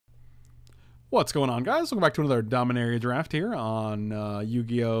What's going on, guys? Welcome back to another Dominaria draft here on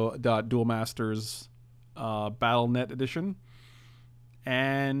Yu-Gi-Oh! Duel-Masters Battle.net edition.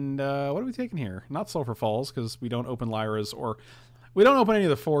 And what are we taking here? Not Sulphur Falls, because we don't open Lyra's, or we don't open any of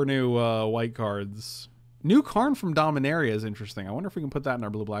the 4 new white cards. New Karn from Dominaria is interesting. I wonder if we can put that in our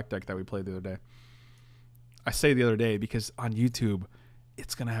blue-black deck that we played the other day. I say the other day because on YouTube,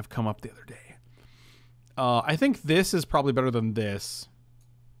 it's going to have come up the other day. I think this is probably better than this.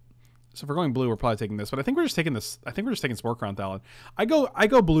 So if we're going blue, we're probably taking this. But I think we're just taking this. I think we're just taking Spore Crown Talon. I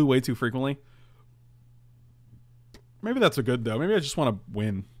go blue way too frequently. Maybe that's a good though. Maybe I just want to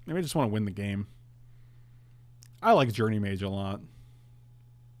win. Maybe I just want to win the game. I like Journey Mage a lot.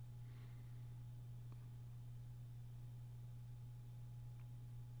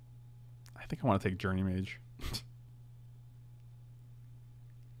 I think I want to take Journey Mage.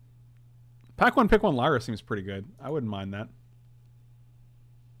 Pack one, pick one Lyra seems pretty good. I wouldn't mind that.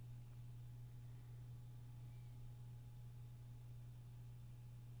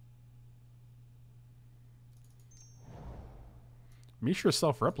 Mishra's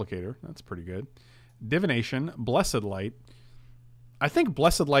Self-Replicator. That's pretty good. Divination. Blessed Light. I think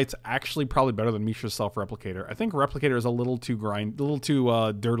Blessed Light's actually probably better than Mishra's Self-Replicator. I think Replicator is a little too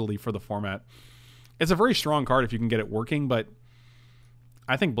dirtily for the format. It's a very strong card if you can get it working, but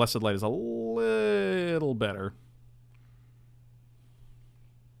I think Blessed Light is a little better.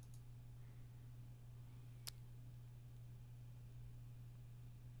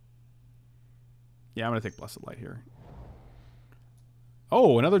 Yeah, I'm going to take Blessed Light here.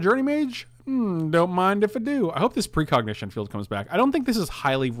 Oh, another Journey Mage? Don't mind if I do. I hope this Precognition field comes back. I don't think this is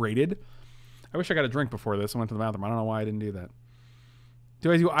highly rated. I wish I got a drink before this. I went to the bathroom. I don't know why I didn't do that.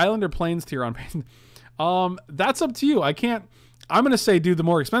 Do I do Island or Plains tier on pain? That's up to you. I can't. I'm gonna say do the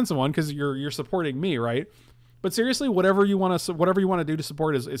more expensive one because you're supporting me, right? But seriously, whatever you want to do to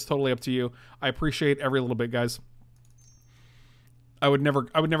support is totally up to you. I appreciate every little bit, guys. I would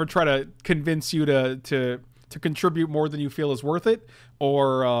never try to convince you to contribute more than you feel is worth it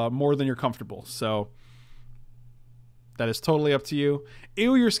or more than you're comfortable. So that is totally up to you.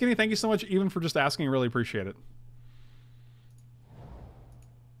 Ew, you're skinny. Thank you so much even for just asking. Really appreciate it.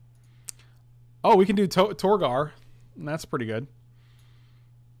 Oh, we can do Torgar. That's pretty good.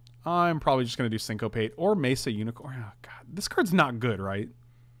 I'm probably just going to do Syncopate or Mesa Unicorn. Oh, God. This card's not good, right?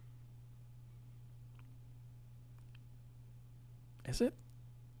 Is it?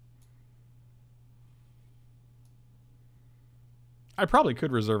 I probably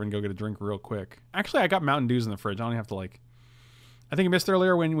could reserve and go get a drink real quick. Actually, I got Mountain Dews in the fridge. I don't have to like... I think I missed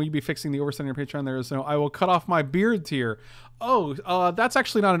earlier when we'd be fixing the oversight on your Patreon. There is no, I will cut off my beard tier. Oh, that's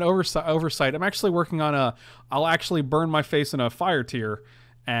actually not an oversight. I'm actually working on I'll actually burn my face in a fire tier.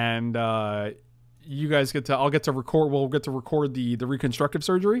 And you guys I'll get to record, we'll get to record the reconstructive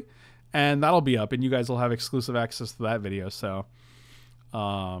surgery. And that'll be up. And you guys will have exclusive access to that video. So,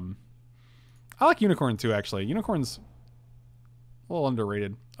 I like Unicorn too, actually. Unicorn's a little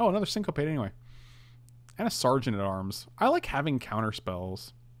underrated. Oh, another Syncopate anyway. And a Sergeant at Arms. I like having counter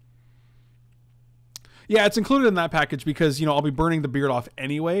spells. Yeah, it's included in that package because, you know, I'll be burning the beard off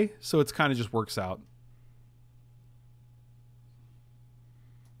anyway, so it's kind of just works out.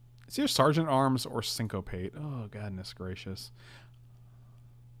 It's either Sergeant at Arms or Syncopate. Oh, goodness gracious.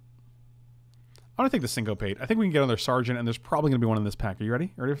 I want to take the Syncopate. I think we can get another Sergeant, and there's probably going to be one in this pack. Are you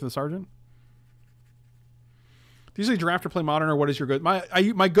ready? Ready for the Sergeant? Do you usually draft or play Modern, or what is your go?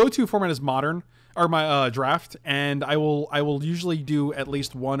 My go-to format is Modern, or my draft, and I will usually do at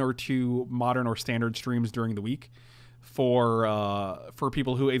least 1 or 2 Modern or Standard streams during the week for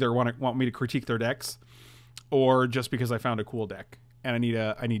people who either want me to critique their decks, or just because I found a cool deck and I need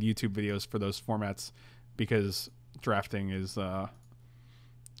YouTube videos for those formats because drafting is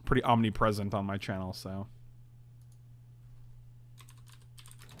pretty omnipresent on my channel. So.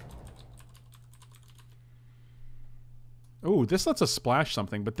 Ooh, this lets us splash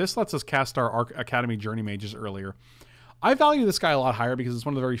something, but this lets us cast our Academy Journey Mages earlier. I value this guy a lot higher because it's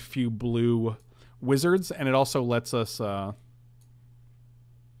one of the very few blue wizards, and it also lets us...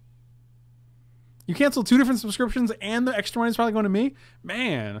 You cancel 2 different subscriptions, and the extra money is probably going to me?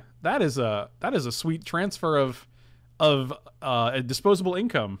 Man, that is a sweet transfer of a disposable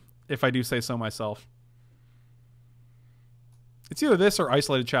income, if I do say so myself. It's either this or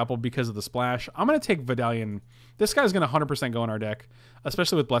Isolated Chapel because of the splash. I'm going to take Vidalian. This guy's going to 100% go in our deck,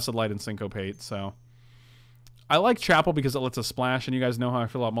 especially with Blessed Light and Syncopate. So I like Chapel because it lets us splash, and you guys know how I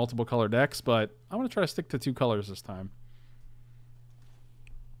feel about multiple color decks, but I'm going to try to stick to 2 colors this time.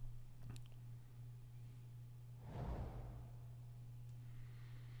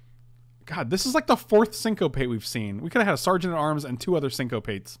 God, this is like the 4th Syncopate we've seen. We could have had a Sergeant at Arms and 2 other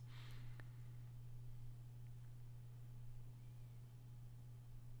Syncopates.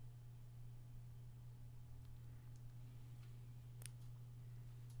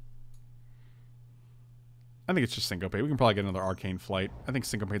 I think it's just Syncopate. We can probably get another Arcane Flight. I think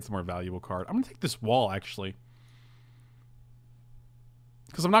Syncopate's the more valuable card. I'm going to take this Wall, actually.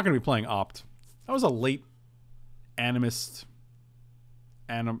 Because I'm not going to be playing Opt. That was a late Animist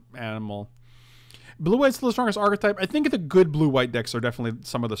animal. Blue-White's still the strongest archetype. I think the good blue-white decks are definitely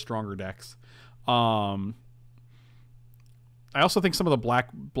some of the stronger decks. I also think some of the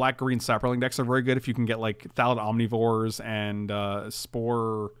black-green Saproling decks are very good if you can get, like, Thallid Omnivores and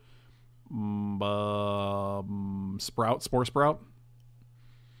Spore Sprout.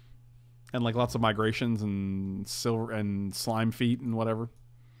 And, like, lots of migrations and silver and slime feet and whatever.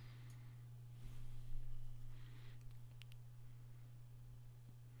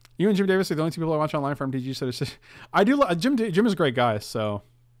 You and Jim Davis are the only two people I watch online from MTG. So I do. Jim is a great guy. So,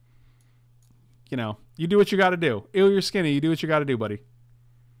 you know, you do what you got to do. Ew, you're skinny. You do what you got to do, buddy.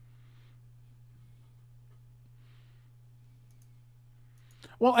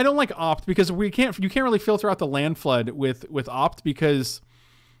 Well, I don't like Opt because you can't really filter out the land flood with Opt because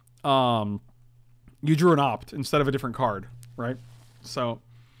you drew an Opt instead of a different card, right? So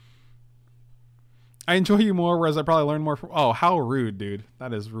I enjoy you more, whereas I probably learn more from... Oh, how rude, dude.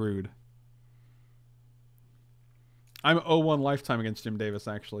 That is rude. I'm 0-1 lifetime against Jim Davis,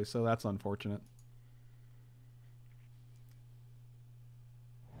 actually, so that's unfortunate.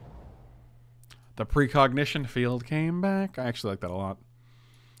 The precognition field came back. I actually like that a lot.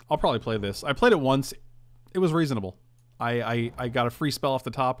 I'll probably play this. I played it once. It was reasonable. I got a free spell off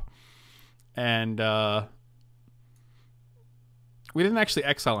the top, and we didn't actually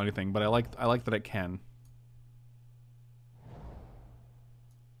exile anything, but I like that it can.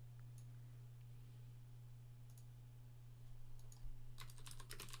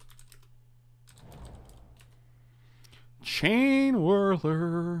 Chain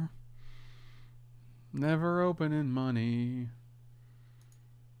Whirler. Never opening money.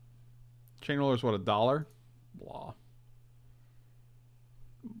 Chain Whirler's what, $1? Blah.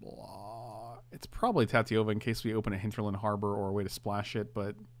 Blah. It's probably Tatiova in case we open a Hinterland Harbor or a way to splash it,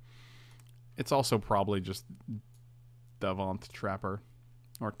 but it's also probably just Devant Trapper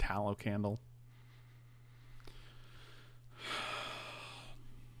or Tallow Candle.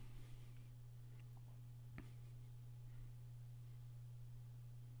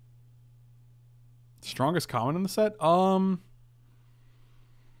 Strongest common in the set? I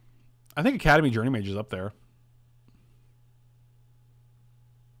think Academy Journey Mage is up there.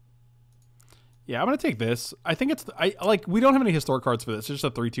 Yeah, I'm gonna take this. I think it's we don't have any historic cards for this. It's just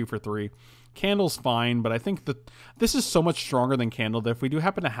a 3/2 for 3. Candle's fine, but I think that this is so much stronger than Candle that if we do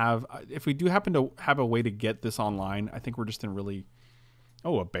happen to have a way to get this online, I think we're just in really...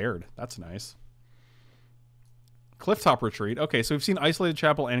 Oh, a Baird. That's nice. Clifftop Retreat. Okay, so we've seen Isolated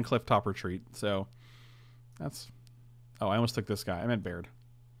Chapel and Clifftop Retreat. So that's... Oh, I almost took this guy. I meant Baird.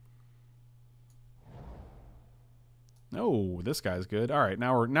 Oh, this guy's good. All right,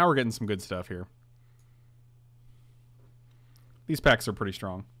 now we're getting some good stuff here. These packs are pretty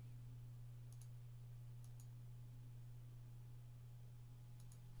strong.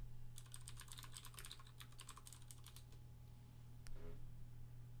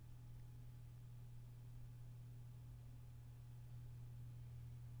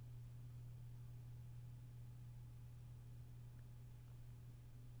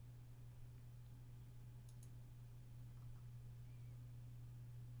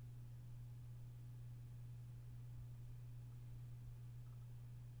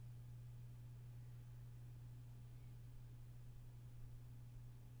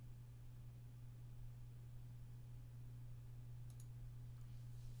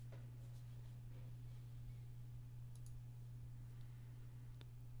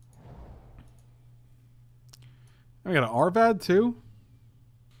 We got an Arvad too.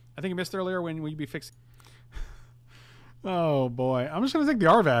 I think you missed earlier when we'd be fixing. Oh boy, I'm just gonna take the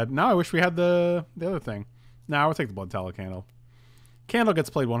Arvad. Now I wish we had the other thing. Now I'll take the Blood Tallow Candle. Candle gets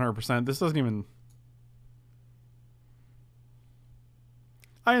played 100%. This doesn't even.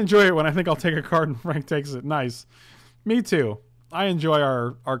 I enjoy it when I think I'll take a card and Frank takes it. Nice. Me too. I enjoy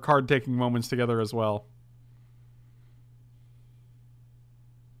our card taking moments together as well.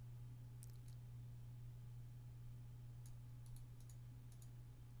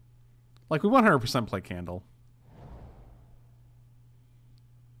 Like, we 100% play Candle.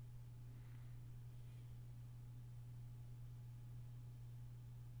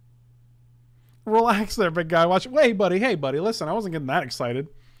 Relax there, big guy. Watch. Hey, buddy. Hey, buddy. Listen, I wasn't getting that excited.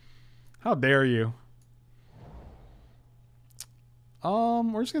 How dare you?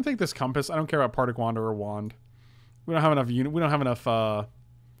 We're just gonna take this Compass. I don't care about Particle Wand or Wand. We don't have enough we don't have enough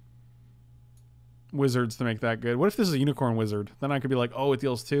wizards to make that good. What if this is a Unicorn Wizard? Then I could be like, oh, it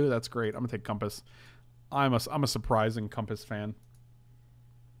deals 2. That's great. I'm gonna take Compass. I'm a surprising Compass fan.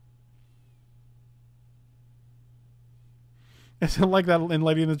 Is it like that in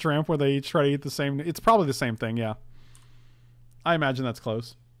Lady and the Tramp where they each try to eat the same? It's probably the same thing, yeah. I imagine that's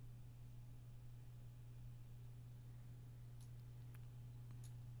close.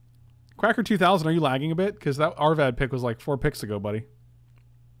 Quacker 2000, are you lagging a bit? Because that Arvad pick was like 4 picks ago, buddy.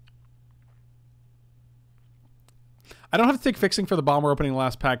 I don't have to take fixing for the bomb we're opening the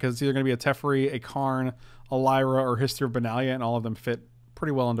last pack because it's either going to be a Teferi, a Karn, a Lyra, or History of Benalia, and all of them fit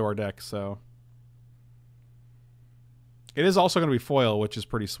pretty well into our deck, so. It is also going to be foil, which is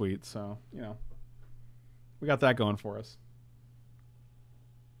pretty sweet, so, you know. We got that going for us.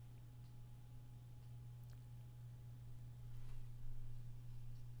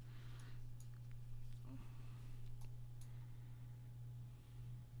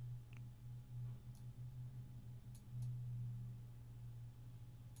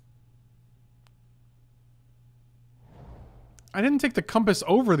 I didn't take the Compass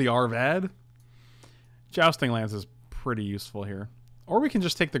over the Arvad. Jousting Lance is pretty useful here. Or we can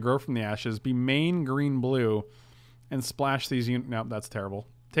just take the Grow from the Ashes, be main green-blue, and splash these... No, that's terrible.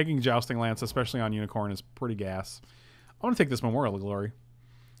 Taking Jousting Lance, especially on Unicorn, is pretty gas. I want to take this Memorial of Glory.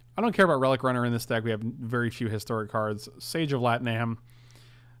 I don't care about Relic Runner in this deck. We have very few historic cards. Sage of Latinam.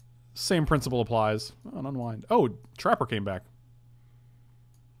 Same principle applies. Oh, an Unwind. Oh, Trapper came back.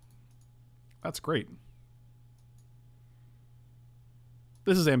 That's great.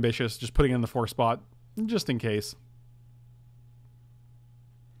 This is ambitious, just putting it in the 4 spot, just in case.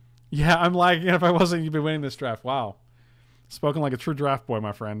 Yeah, I'm lagging. If I wasn't, you'd be winning this draft. Wow. Spoken like a true draft boy,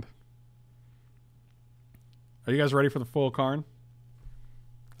 my friend. Are you guys ready for the full Karn?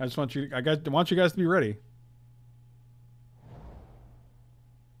 I want you guys to be ready.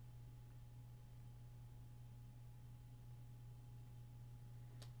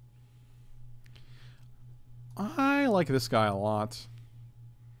 I like this guy a lot.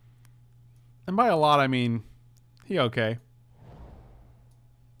 And by a lot, I mean, he okay.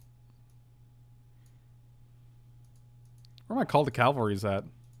 Where am I called the Cavalry's at?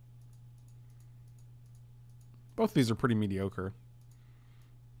 Both of these are pretty mediocre.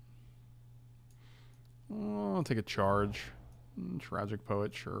 I'll take a charge. Tragic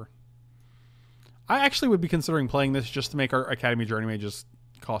Poet, sure. I actually would be considering playing this just to make our Academy Journey Mages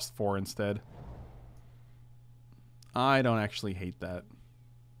cost 4 instead. I don't actually hate that.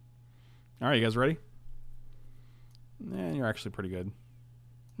 Alright, you guys ready? Nah, you're actually pretty good.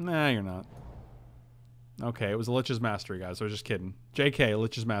 Nah, you're not. Okay, it was a Lich's Mastery, guys. I was just kidding. JK,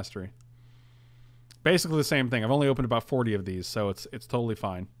 Lich's Mastery. Basically the same thing. I've only opened about 40 of these, so it's totally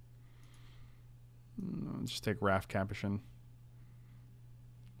fine. Just take Raph Capuchin.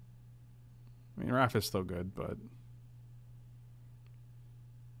 I mean, Raph is still good, but...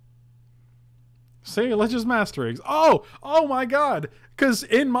 See, Lich's Mastery. Oh! Oh my god! Because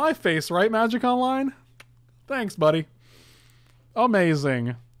in my face, right, Magic Online? Thanks, buddy.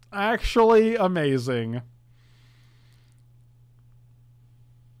 Amazing. Actually amazing.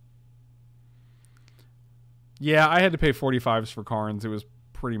 Yeah, I had to pay 45s for Karns. It was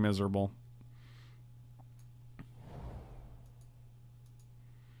pretty miserable.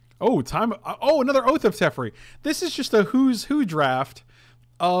 Oh, time. Oh, another Oath of Teferi. This is just a who's who draft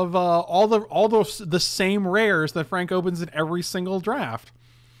of all the same rares that Frank opens in every single draft.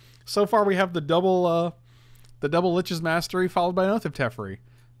 So far, we have the double Lich's Mastery followed by an Oath of Teferi.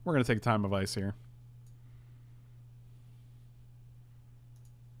 We're gonna take Time of Ice here.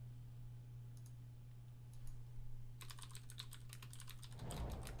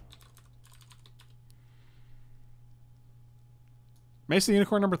 Mason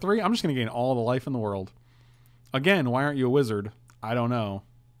Unicorn number 3. I'm just going to gain all the life in the world. Again, why aren't you a wizard? I don't know.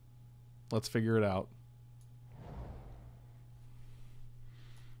 Let's figure it out.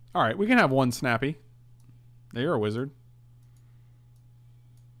 Alright, we can have one Snappy. Yeah, you're a wizard.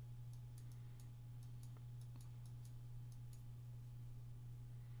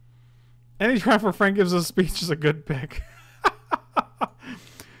 Any draft where Frank gives a speech is a good pick.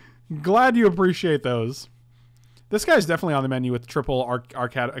 Glad you appreciate those. This guy's definitely on the menu with triple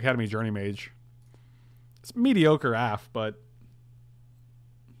Academy Journey Mage. It's mediocre AF, but...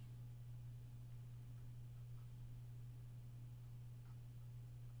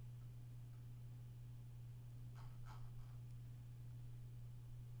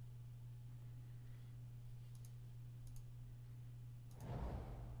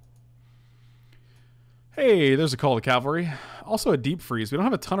 Hey, there's a Call to Cavalry. Also a Deep Freeze. We don't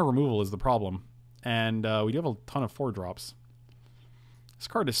have a ton of removal is the problem. And we do have a ton of 4-drops. This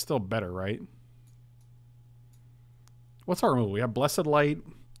card is still better, right? What's our removal? We have Blessed Light,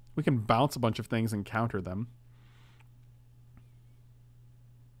 We can bounce a bunch of things and counter them.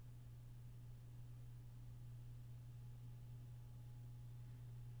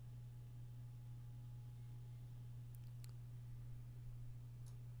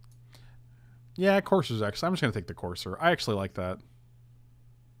 Yeah, Courser's actually. I'm just going to take the Courser. I actually like that.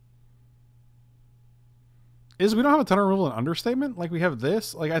 We don't have a ton of removal in Understatement? Like, we have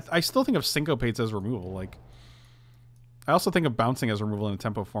this? Like, I still think of Syncopates as removal. Like, I also think of bouncing as removal in a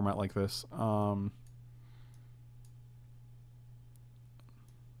tempo format like this.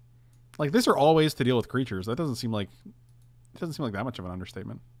 Like, these are all ways to deal with creatures. That doesn't seem like... It doesn't seem like that much of an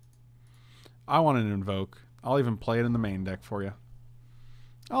understatement. I want an Invoke. I'll even play it in the main deck for you.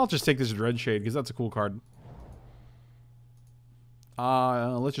 I'll just take this Dreadshade, because that's a cool card.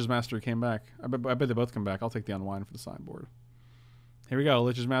 Lich's Mastery came back. I bet they both come back. I'll take the Unwind for the sideboard. Here we go.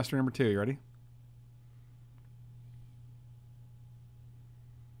 Lich's Mastery number 2. You ready?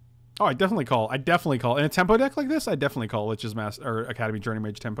 Oh, I definitely call. In a tempo deck like this, I definitely call Lich's Master or Academy Journey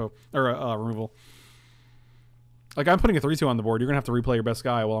Mage tempo or removal. Like, I'm putting a 3/2 on the board. You're gonna have to replay your best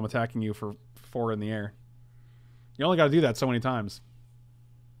guy while I'm attacking you for 4 in the air. You only got to do that so many times.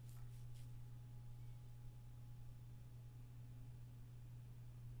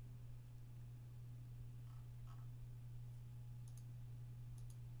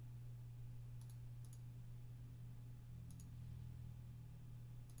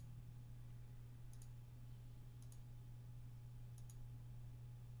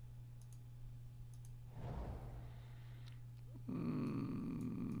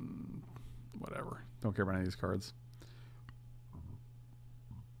 Whatever. Don't care about any of these cards.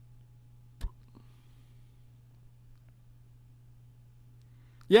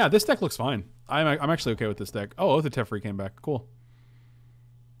 Yeah, this deck looks fine. I'm actually okay with this deck. Oh, Oath of Teferi came back. Cool.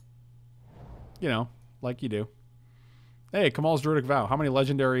 You know, like you do. Hey, Kamal's Druidic Vow. How many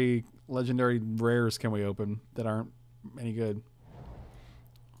legendary rares can we open that aren't any good?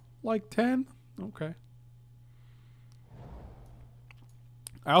 Like 10? Okay.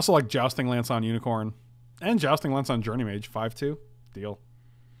 I also like Jousting Lance on Unicorn. And Jousting Lance on Journey Mage. 5/2. Deal.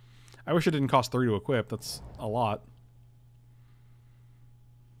 I wish it didn't cost 3 to equip. That's a lot.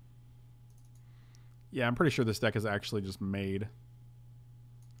 Yeah, I'm pretty sure this deck is actually just made.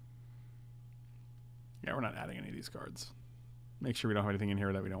 Yeah, we're not adding any of these cards. Make sure we don't have anything in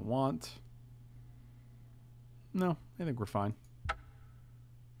here that we don't want. No, I think we're fine.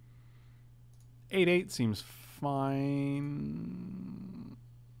 8/8 seems fine.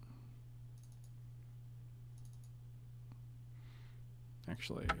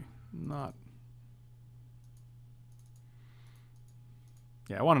 Actually, not.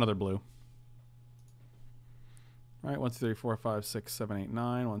 Yeah, I want another blue. All right, 1, 2, 3, 4, 5, 6, 7, 8,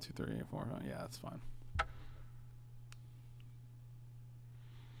 9. 1, 2, 3, 4, 5. Yeah, that's fine. All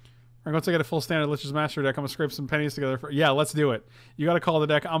right, once I get a full standard Lich's Master deck, I'm gonna scrape some pennies together for. Yeah, let's do it. You got to call the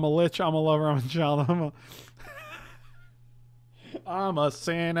deck. I'm a Lich. I'm a lover. I'm a child. I'm a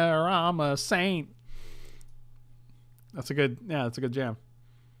sinner. I'm a saint. That's a good. Yeah, that's a good jam.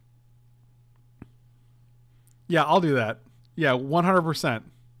 Yeah, I'll do that. Yeah, 100%.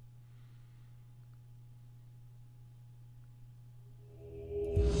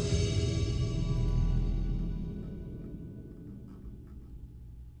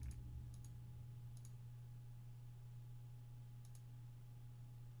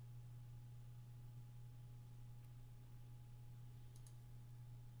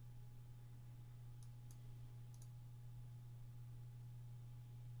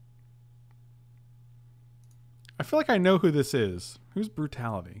 I feel like I know who this is. Who's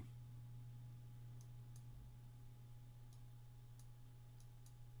Brutality?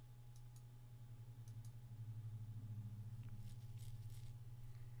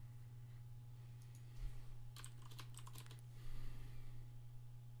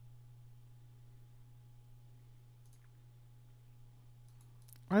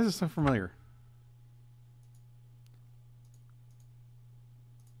 Why is this so familiar?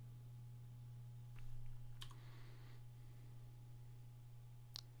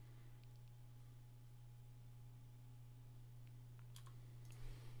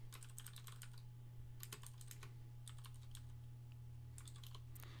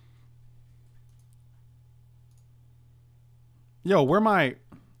 Yo, where my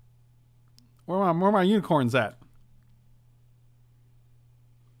unicorns at?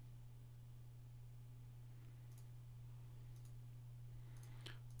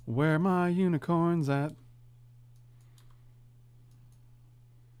 Where my unicorns at?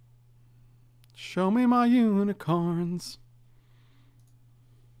 Show me my unicorns.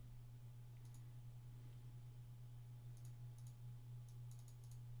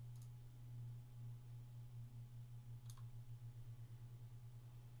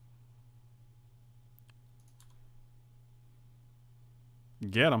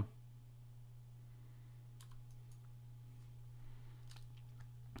 Get him.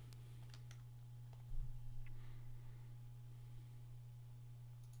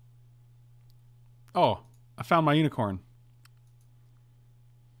 Oh, I found my unicorn.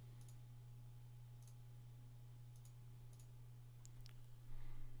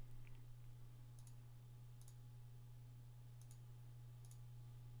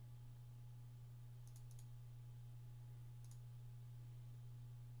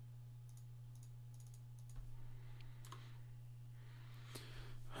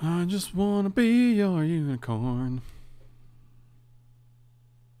 I just want to be your unicorn.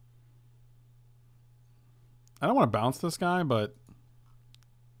 I don't want to bounce this guy, but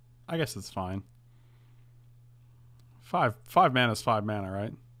I guess it's fine. Five mana is 5 mana,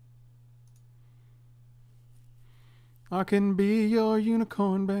 right? I can be your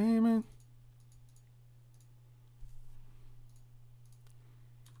unicorn, baby.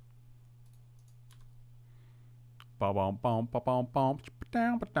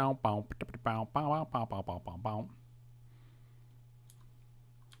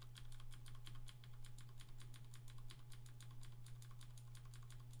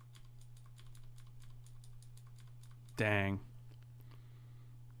 Dang.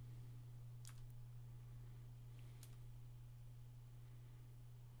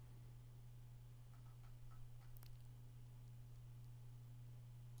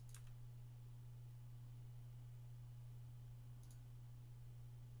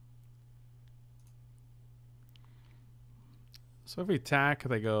 So if we attack,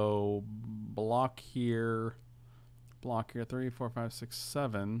 they go block here, 3, 4, 5, 6,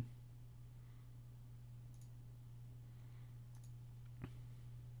 7.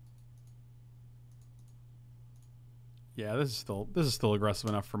 Yeah, this is still aggressive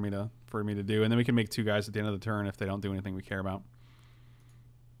enough for me to do, and then we can make 2 guys at the end of the turn if they don't do anything we care about.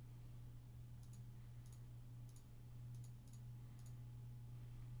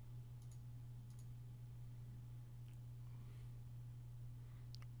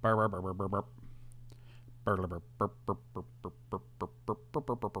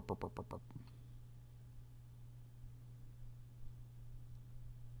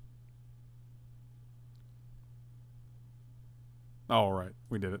 All right,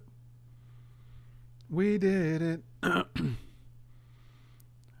 we did it. We did it.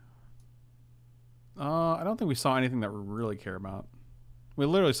 I don't think we saw anything that we really care about. We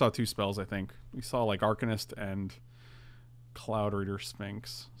literally saw 2 spells, I think. We saw like Arcanist and Cloud Reader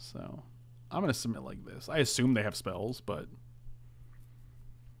Sphinx. So I'm going to submit like this. I assume they have spells, but...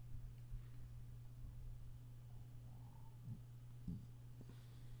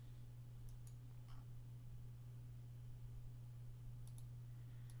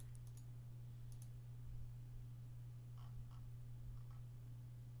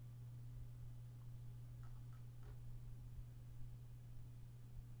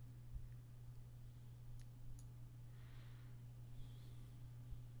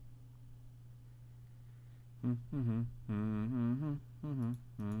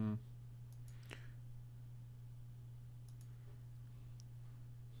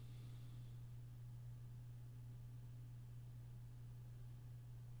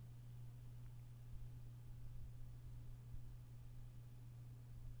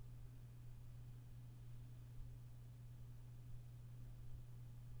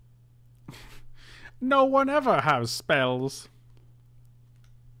 No one ever has spells.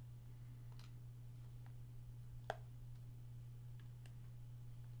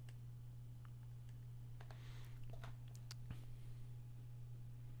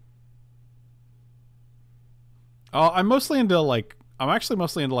 I'm mostly into like... I'm actually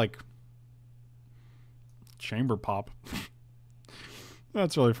mostly into like... Chamber pop.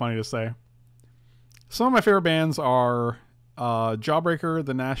 That's really funny to say. Some of my favorite bands are Jawbreaker,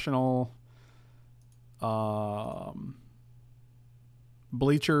 The National,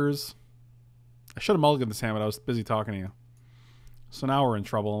 Bleachers. I should have mulliganed this hand, but I was busy talking to you. So now we're in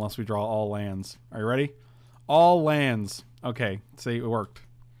trouble unless we draw all lands. Are you ready? All lands. Okay, see, it worked.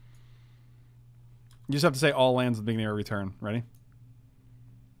 You just have to say all lands at the beginning of every turn. Ready?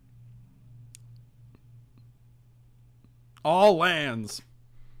 All lands.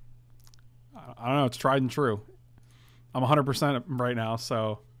 I don't know. It's tried and true. I'm 100% right now,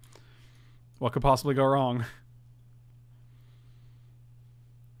 so what could possibly go wrong?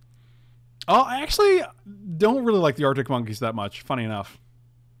 Oh, I actually don't really like the Arctic Monkeys that much, funny enough.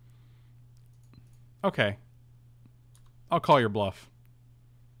 Okay. I'll call your bluff.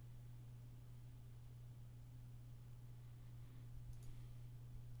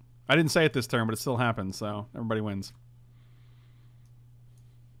 I didn't say it this turn, but it still happened, so everybody wins.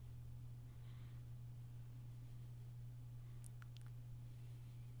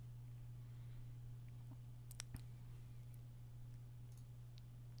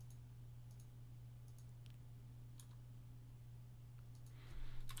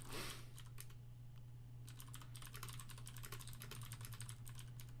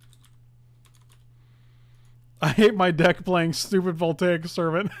 I hate my deck playing stupid Voltaic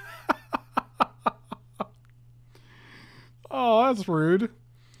Servant. Oh, that's rude.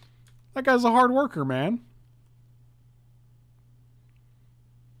 That guy's a hard worker, man.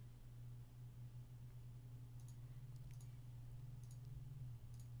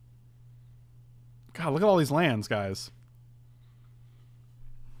 God, look at all these lands, guys.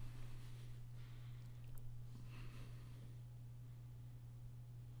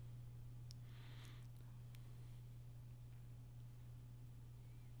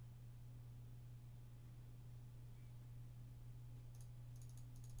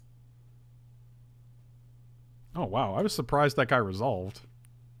 Oh, wow. I was surprised that guy resolved.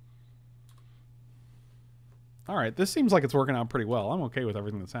 All right. This seems like it's working out pretty well. I'm okay with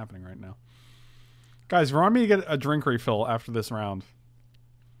everything that's happening right now. Guys, remind me to get a drink refill after this round.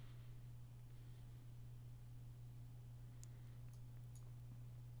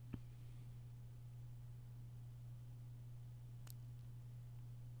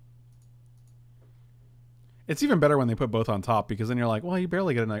 It's even better when they put both on top because then you're like, well, you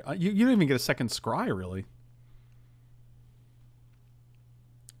barely get a... You don't even get a second scry, really.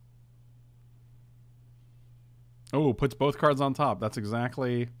 Oh, puts both cards on top. That's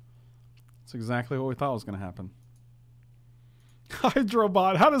exactly what we thought was going to happen.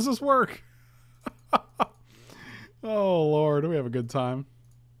 Hydrobot, how does this work? Oh, Lord, we have a good time.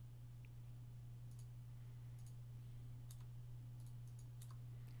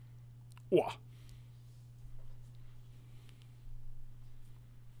 Wah.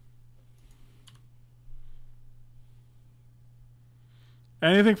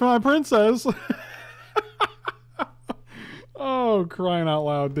 Anything for my princess. Oh, crying out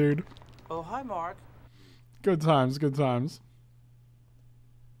loud, dude. Oh, hi, Mark. Good times, good times.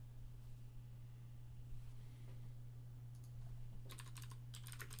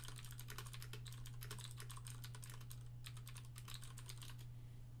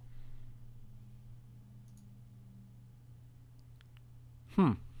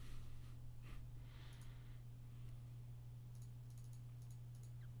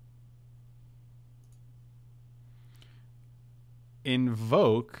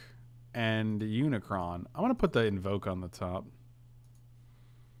 Invoke and Unicron. I want to put the Invoke on the top.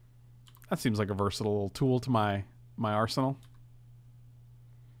 That seems like a versatile tool to my arsenal.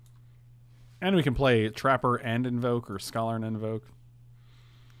 And we can play Trapper and Invoke or Scholar and Invoke.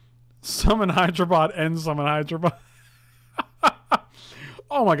 Summon Hydrobot and Summon Hydrobot.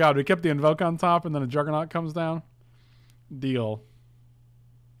 Oh my god, we kept the Invoke on top and then a Juggernaut comes down. Deal.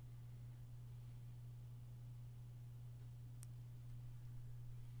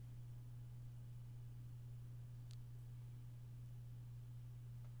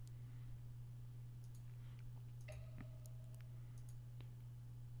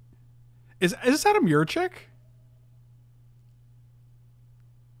 Is this Adam Yurchik?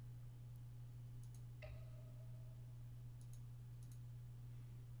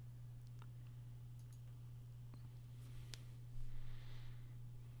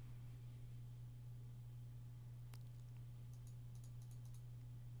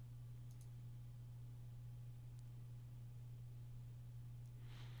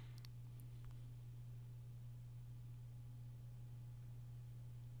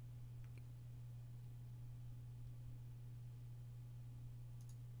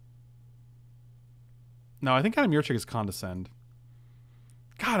 No, I think Adam Yurchik is Condescend.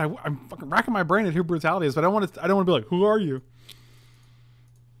 God, I'm fucking racking my brain at who Brutality is, but I don't want to be like, who are you?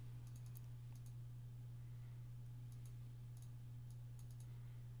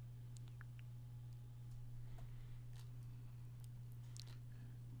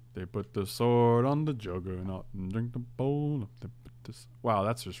 They put the sword on the Juggernaut and drink the bowl. Wow,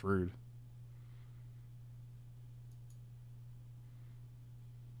 that's just rude.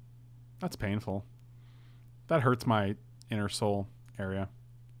 That's painful. That hurts my inner soul area.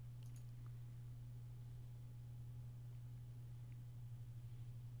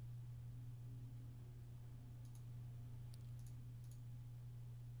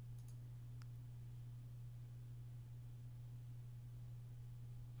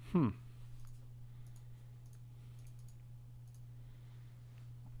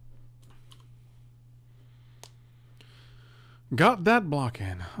 Got that block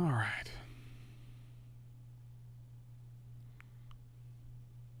in. All right.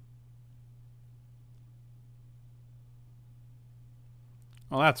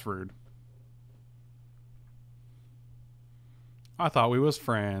 Well, that's rude. I thought we was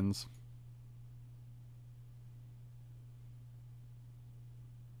friends.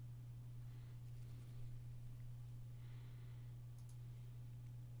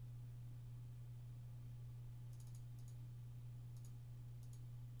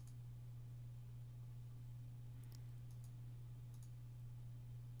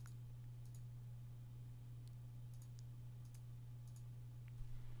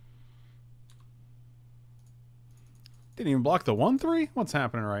 Didn't even block the 1/3? What's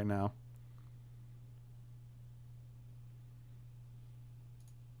happening right now?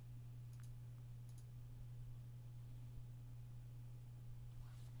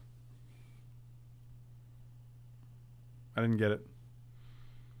 I didn't get it.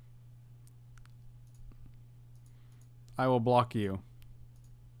 I will block you.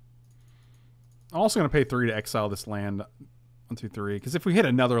 I'm also going to pay 3 to exile this land. 1, 2, 3. Because if we hit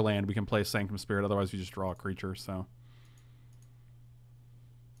another land, we can play Sanctum Spirit. Otherwise, we just draw a creature. So,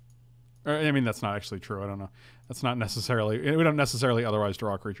 I mean, that's not actually true. I don't know. That's not necessarily. We don't necessarily otherwise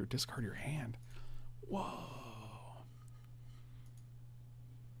draw a creature. Discard your hand. Whoa.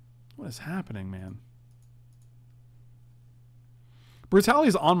 What is happening, man? Brutality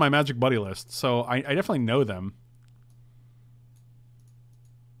is on my Magic Buddy list, so I definitely know them.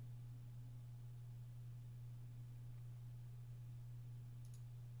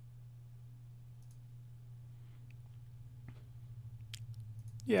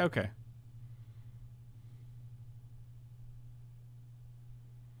 Yeah, okay.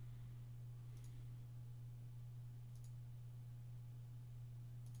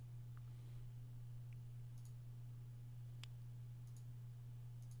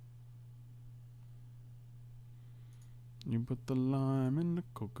 You put the lime in the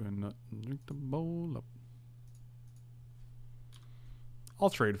coconut and drink the bowl up. I'll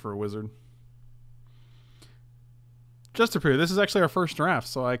trade for a wizard. Just to prove, this is actually our first draft,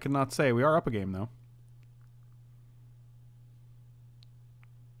 so I cannot say. We are up a game, though.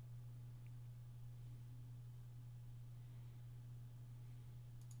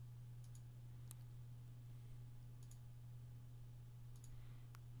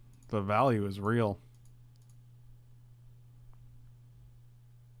 The value is real.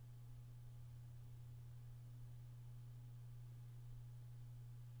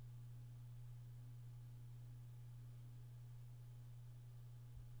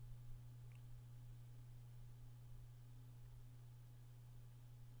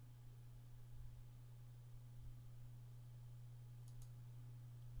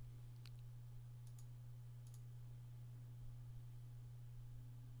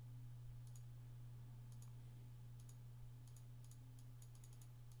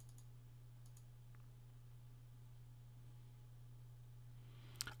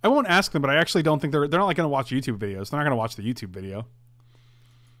 I won't ask them, but I actually don't think they're not like going to watch YouTube videos. They're not going to watch the YouTube video.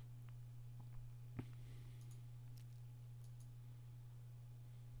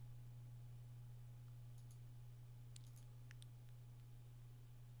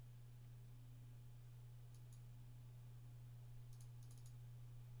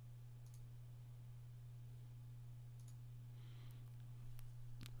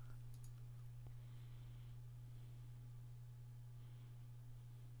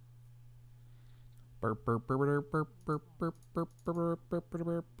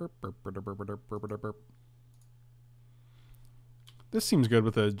 This seems good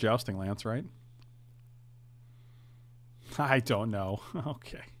with a jousting lance, right? I don't know.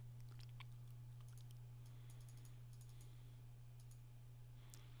 Okay.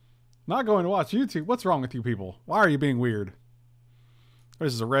 Not going to watch YouTube. What's wrong with you people? Why are you being weird?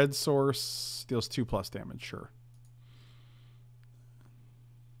 This is a red source. Deals 2+ damage. Sure.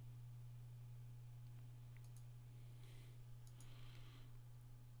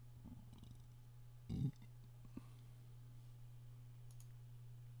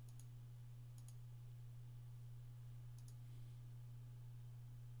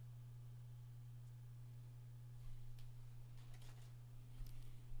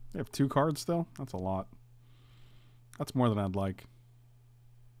 They have 2 cards still? That's a lot. That's more than I'd like.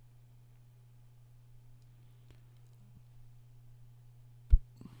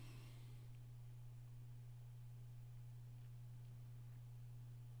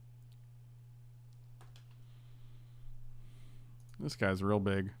 This guy's real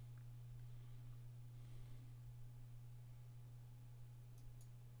big.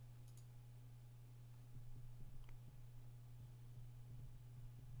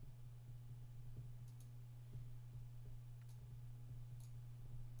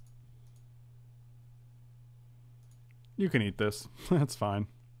 You can eat this. That's fine.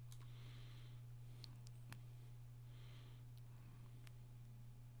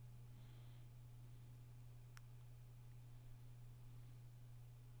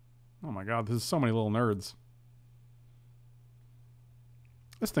 Oh my god, there's so many little nerds.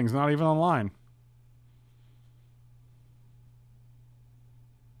 This thing's not even online.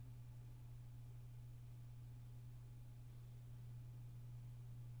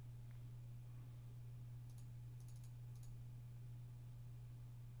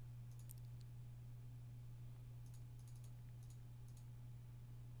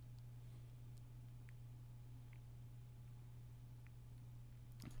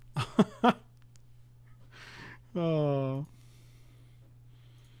 Oh.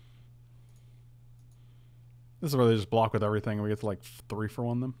 This is where they just block with everything and we get to like 3 for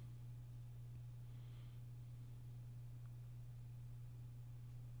 1 them.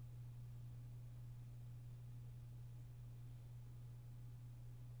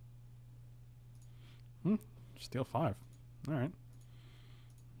 Steal 5. All right.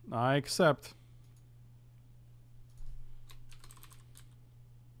 I accept.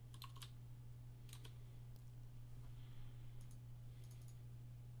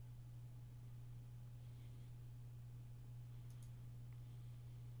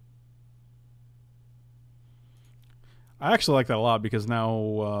 I actually like that a lot because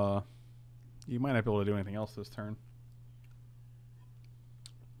now you might not be able to do anything else this turn.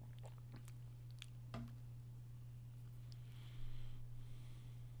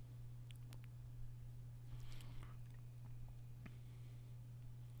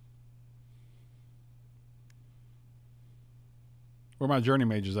 Where my journey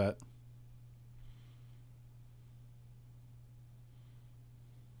mage is at.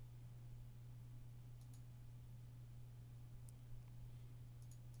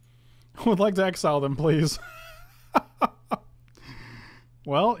 Would like to exile them, please.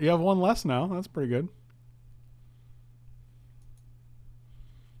 Well, you have 1 less now. That's pretty good.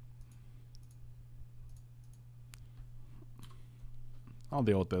 I'll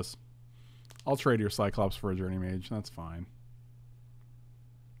deal with this. I'll trade your Cyclops for a Journey Mage. That's fine.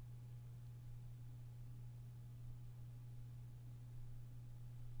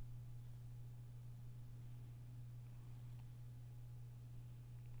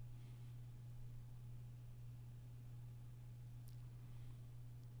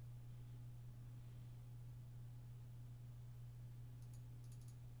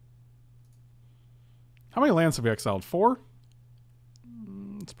 How many lands have we exiled? 4?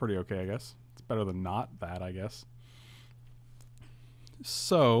 It's pretty okay, I guess. It's better than not that, I guess.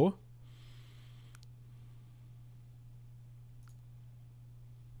 So...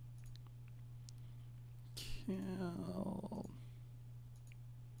 kill...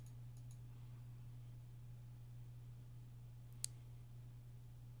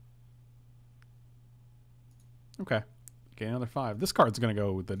 Okay. Okay, another 5. This card's going to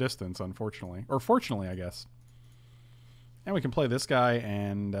go the distance, unfortunately. Or fortunately, I guess. And we can play this guy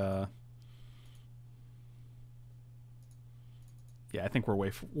and... yeah, I think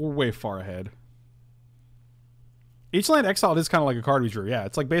we're way far ahead. Each land exiled is kind of like a card we drew. Yeah,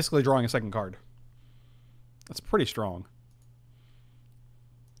 it's like basically drawing a second card. That's pretty strong.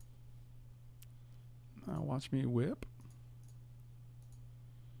 Watch me whip.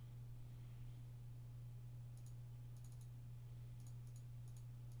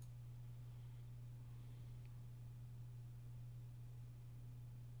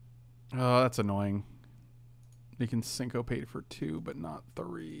 Oh, that's annoying. They can syncopate for 2, but not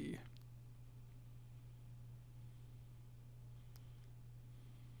 3.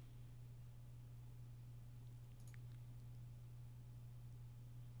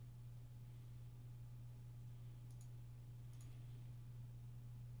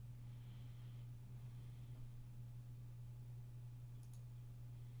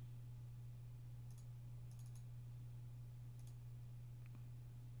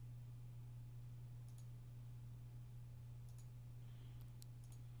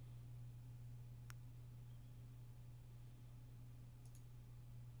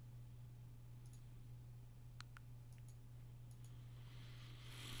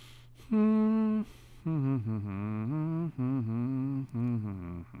 We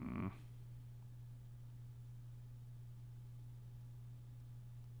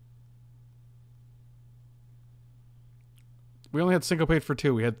only had syncopate for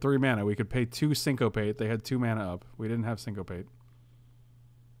 2. We had 3 mana. We could pay 2 syncopate. They had 2 mana up. We didn't have syncopate.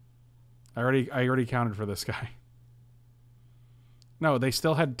 I already counted for this guy. No, they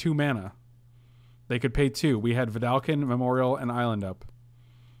still had 2 mana. They could pay 2. We had Vidalcan, Memorial, and Island up.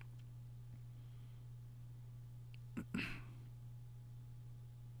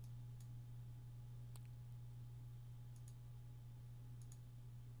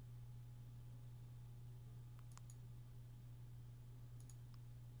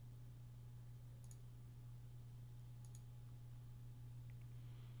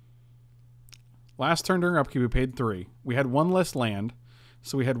 Last turn during upkeep, we paid 3. We had 1 less land,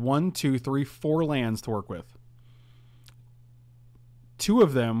 so we had 1, 2, 3, 4 lands to work with. 2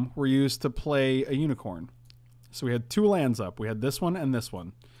 of them were used to play a unicorn. So we had 2 lands up. We had this one and this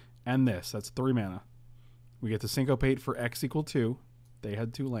one. And this. That's 3 mana. We get to syncopate for X equal 2. They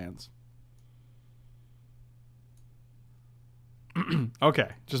had 2 lands. Okay,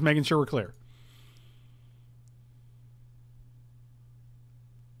 just making sure we're clear.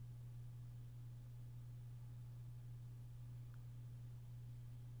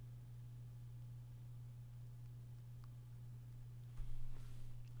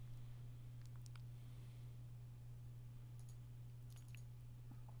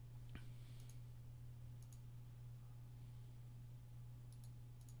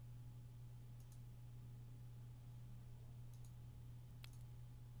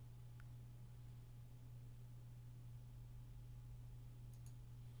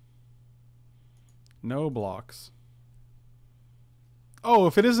 No blocks. Oh,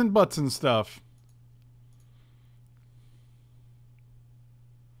 if it isn't butts and stuff.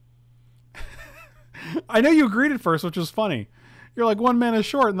 I know you agreed at first, which was funny. You're like, 1 mana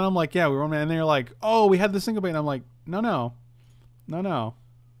short, and then I'm like, yeah, we were 1 mana. And then you're like, oh, we had the single bait. And I'm like, no. They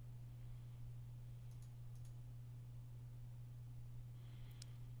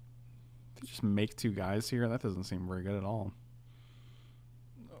just make 2 guys here? That doesn't seem very good at all.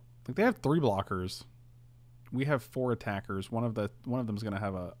 Like, they have 3 blockers. We have 4 attackers. One of them's gonna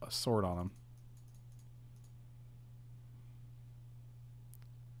have a sword on him.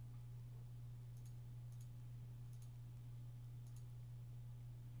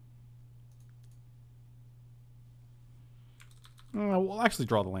 We'll actually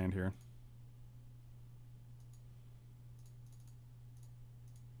draw the land here.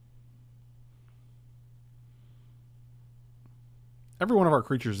 Every one of our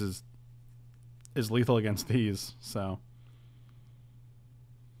creatures is lethal against these, so.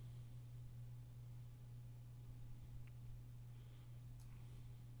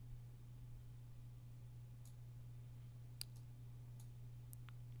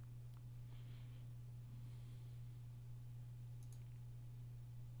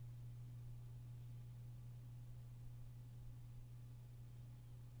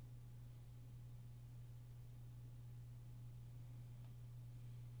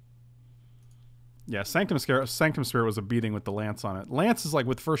 Yeah, Sanctum Spirit was a beating with the Lance on it. Lance is like,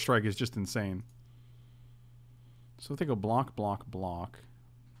 with first strike, is just insane. So if they go block, block, block.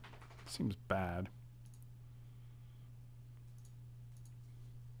 Seems bad.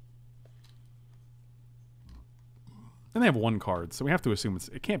 And they have 1 card, so we have to assume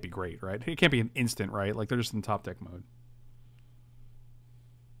it can't be great, right? It can't be an instant, right? Like, they're just in top deck mode.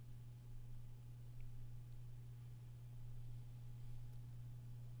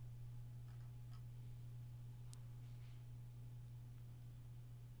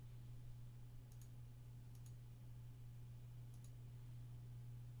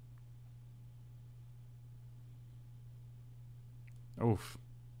 Oof.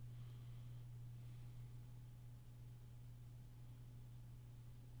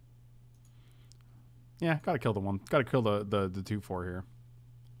 Yeah, gotta kill the one. Gotta kill the 2/4 here.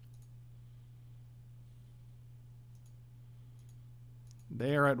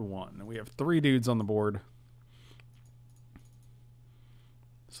 They are at 1. We have 3 dudes on the board.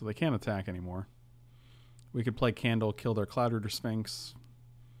 So they can't attack anymore. We could play Candle, kill their Cloud Rooter Sphinx.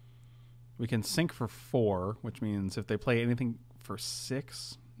 We can sink for 4, which means if they play anything for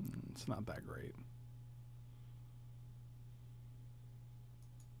 6, it's not that great.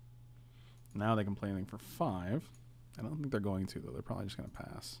 Now they can play anything for 5. I don't think they're going to, though. They're probably just going to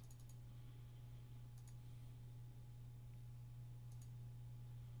pass.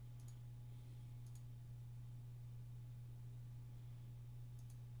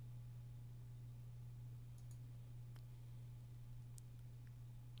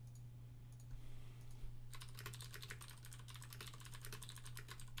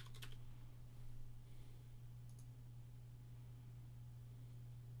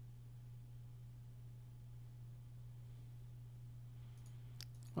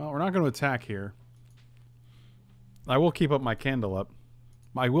 Well, we're not going to attack here. I will keep up my candle up.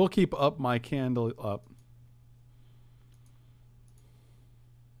 I will keep up my candle up.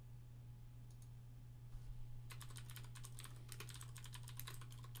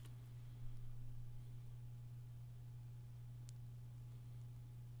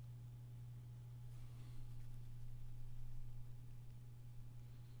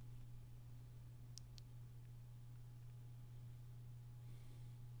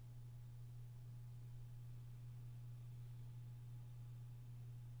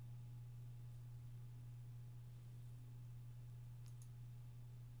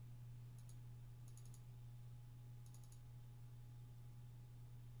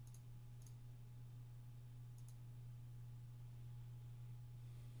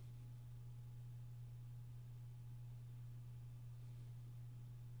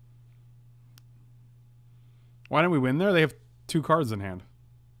 Why didn't we win there? They have 2 cards in hand.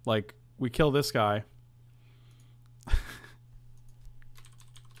 Like, we kill this guy.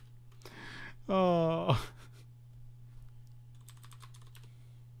 Oh.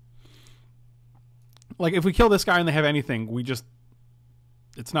 Like, if we kill this guy and they have anything, we just...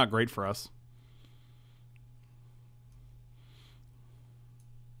 It's not great for us.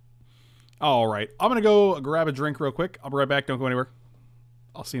 All right. I'm going to go grab a drink real quick. I'll be right back. Don't go anywhere.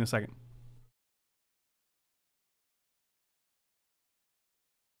 I'll see you in a second.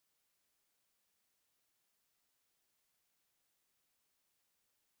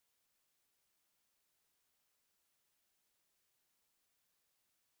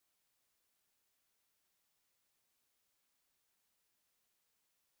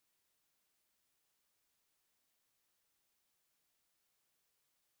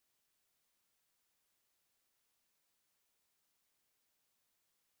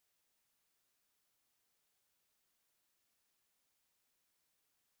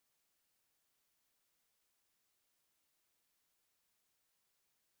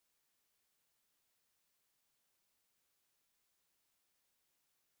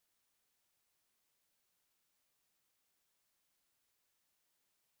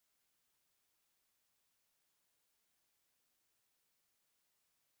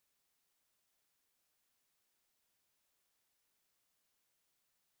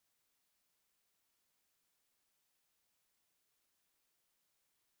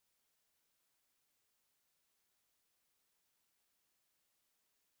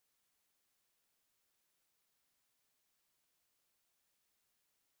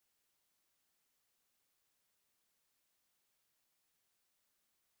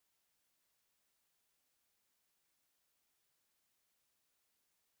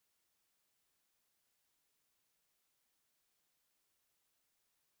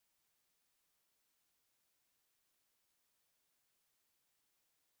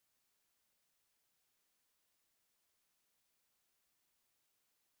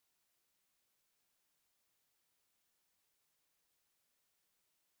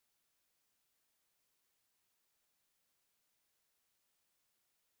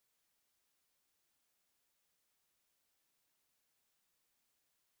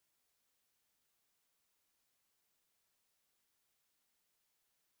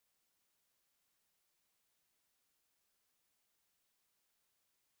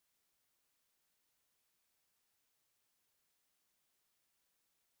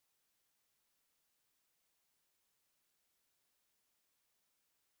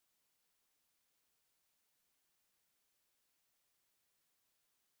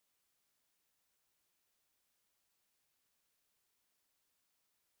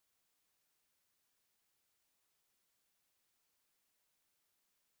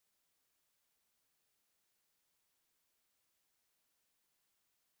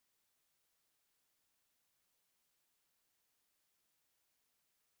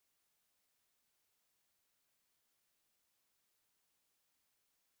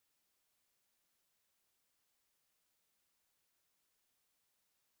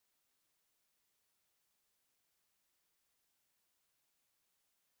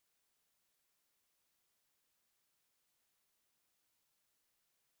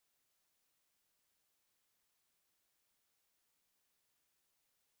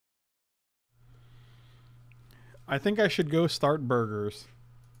 I think I should go start burgers.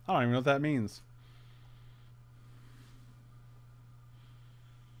 I don't even know what that means.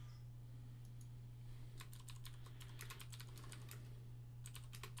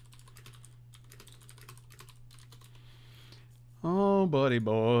 Oh, buddy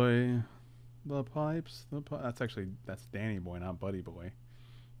boy. The pipes. That's Danny Boy, not Buddy Boy.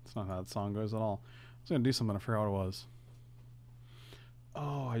 That's not how that song goes at all. I was going to do something. I forgot what it was.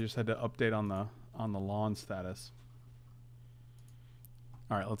 Oh, I just had to update on the lawn status.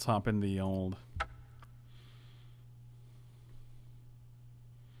 All right, let's hop in the old...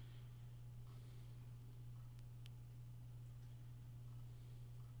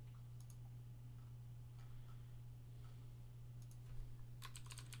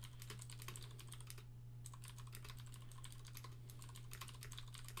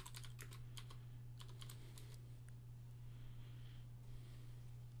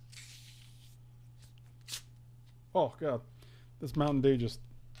 Oh god, this Mountain Dew just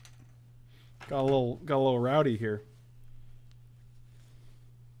got a little rowdy here.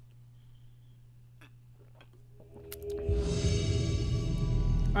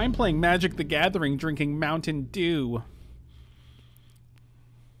 I'm playing Magic the Gathering, drinking Mountain Dew.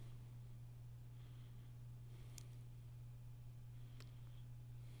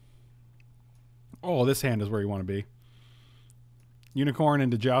 Oh, this hand is where you want to be. Unicorn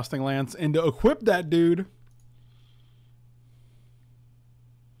into Jousting Lance and to equip that dude.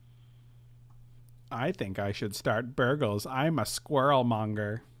 I think I should start Burgles. I'm a squirrel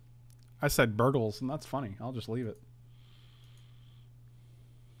monger. I said Burgles, and that's funny. I'll just leave it.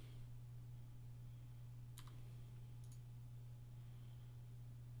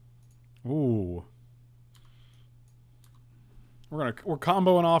 Ooh. We're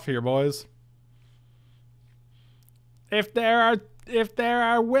comboing off here, boys. If there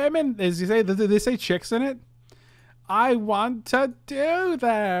are women, as you say, did they say chicks in it? I want to do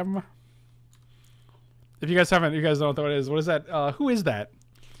them. If you guys haven't, you guys don't know what it is. What is that? Who is that?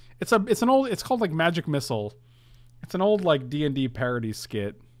 It's called like Magic Missile. It's an old like D&D parody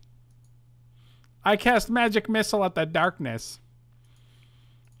skit. I cast Magic Missile at the darkness.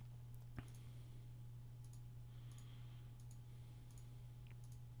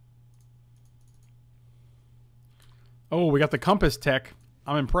 Oh, we got the compass tech.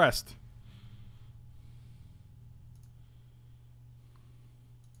 I'm impressed.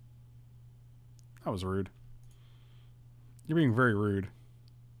 That was rude. You're being very rude.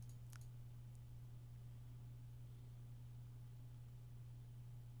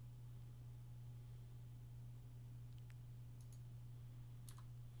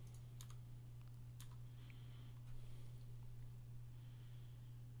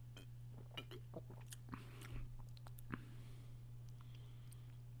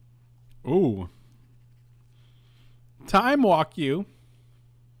 Ooh. Time walk you.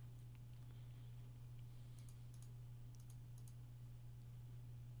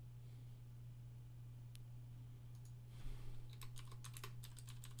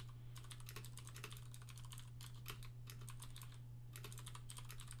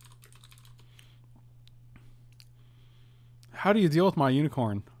 How do you deal with my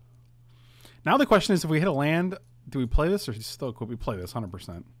unicorn? Now the question is, if we hit a land, do we play this or still could we play this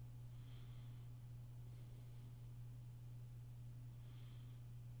 100%?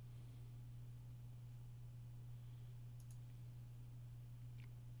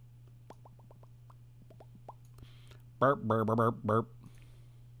 Burp, burp, burp, burp, burp.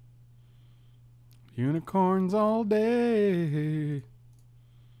 Unicorns all day.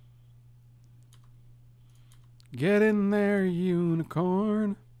 Get in there,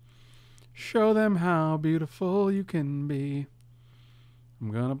 unicorn. Show them how beautiful you can be.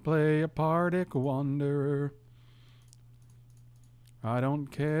 I'm gonna play a Partic Wanderer. I don't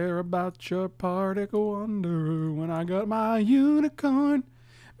care about your Partic Wanderer when I got my unicorn.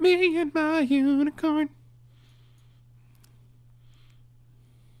 Me and my unicorn.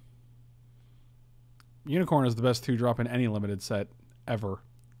 Unicorn is the best 2-drop in any limited set ever.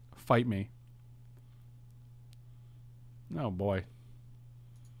 Fight me. Oh, boy.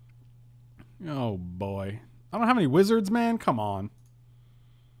 Oh, boy. I don't have any wizards, man. Come on.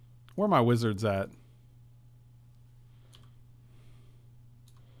 Where are my wizards at?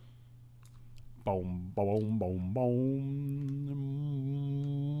 Boom, boom, boom, boom.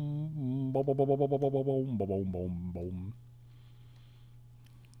 Boom, boom, boom, boom, boom, boom, boom, boom, boom.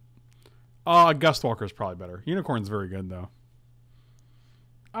 Gustwalker is probably better. Unicorn's very good, though.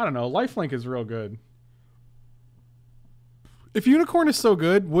 I don't know. Lifelink is real good. If Unicorn is so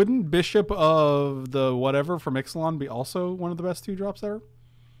good, wouldn't Bishop of the whatever from Ixalan be also one of the best 2-drops ever?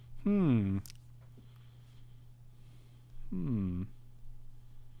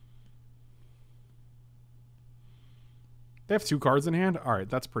 They have 2 cards in hand? Alright,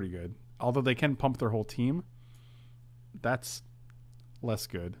 that's pretty good. Although they can pump their whole team. That's less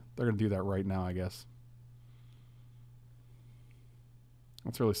good. They're going to do that right now, I guess.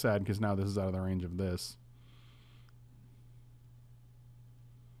 That's really sad because now this is out of the range of this.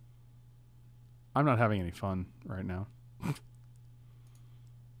 I'm not having any fun right now.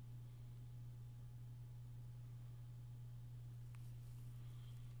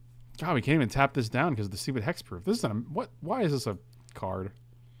 God, we can't even tap this down because of the stupid hexproof. This is not a, what? Why is this a card?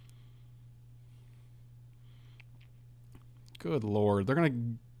 Good lord, they're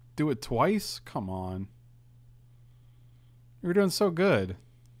gonna do it twice? Come on. You were doing so good.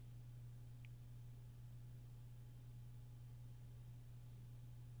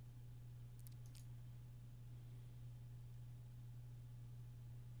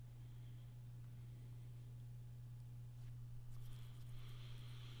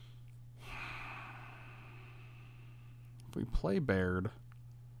 If we play Baird.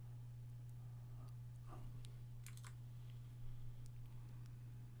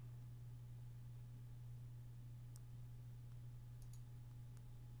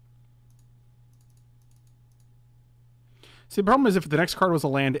 See, the problem is if the next card was a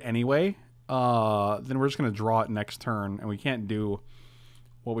land anyway, then we're just going to draw it next turn, and we can't do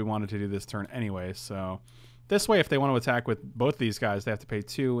what we wanted to do this turn anyway. So this way, if they want to attack with both these guys, they have to pay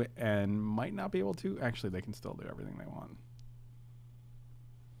 2 and might not be able to. Actually, they can still do everything they want.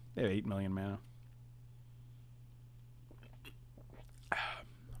 They have 8 million mana.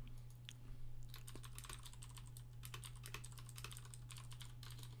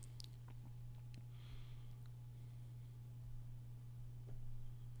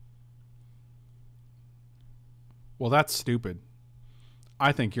 Well, that's stupid.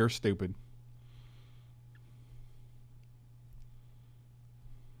 I think you're stupid.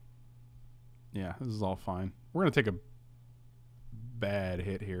 Yeah, this is all fine. We're going to take a bad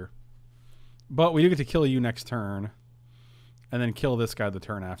hit here. But we do get to kill you next turn. And then kill this guy the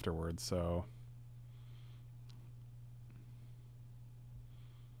turn afterwards, so...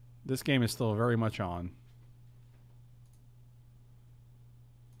 This game is still very much on.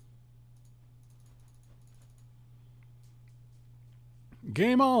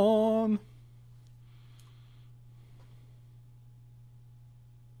 Game on!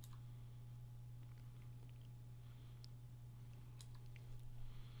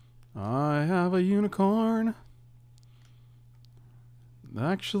 I have a unicorn.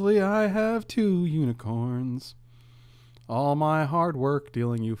 Actually, I have 2 unicorns. All my hard work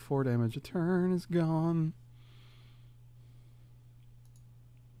dealing you 4 damage a turn is gone.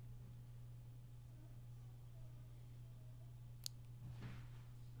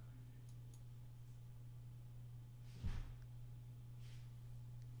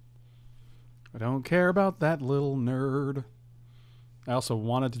 I don't care about that little nerd. I also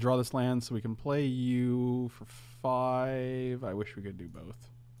wanted to draw this land so we can play you for 5. I wish we could do both.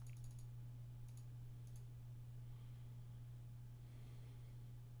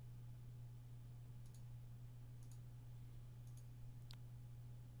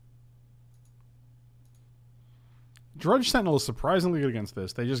 Drudge Sentinel is surprisingly good against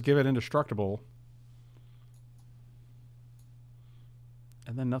this. They just give it indestructible.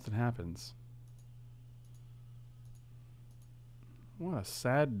 And then nothing happens. What a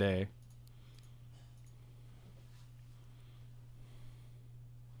sad day.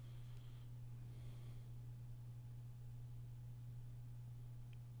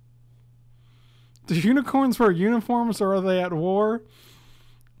 Do unicorns wear uniforms, or are they at war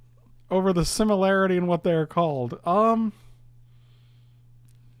over the similarity in what they're called? I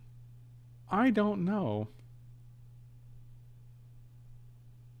don't know.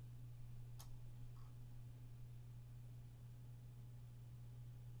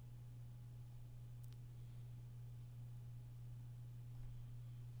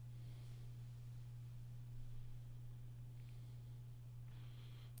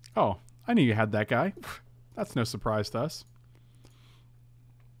 Oh, I knew you had that guy. That's no surprise to us.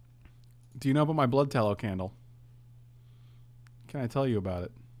 Do you know about my blood tallow candle? Can I tell you about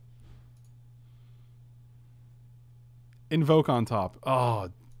it? Invoke on top. Oh,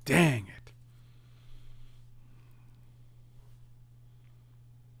 dang it.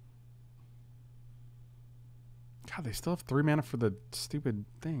 God, they still have 3 mana for the stupid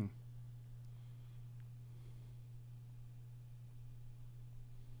thing.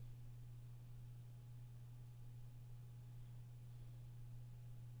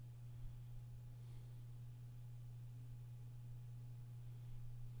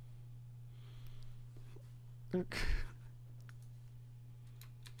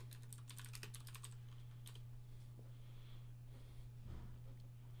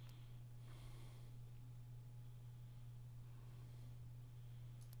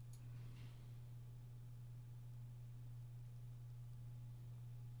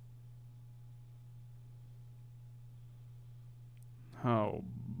 Oh,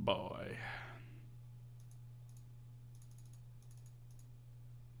 boy.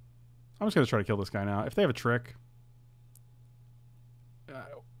 I'm just going to try to kill this guy now. If they have a trick...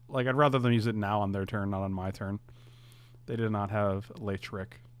 like, I'd rather them use it now on their turn, not on my turn. They did not have lay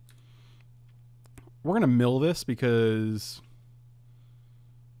trick. We're going to mill this because...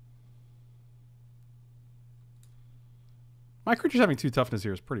 my creature's having 2 toughness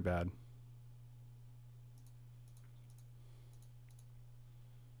here is pretty bad.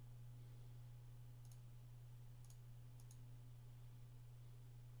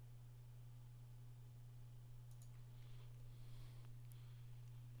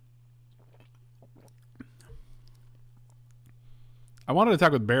 I wanted to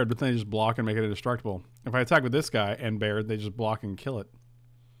attack with Baird, but then they just block and make it indestructible. If I attack with this guy and Baird, they just block and kill it.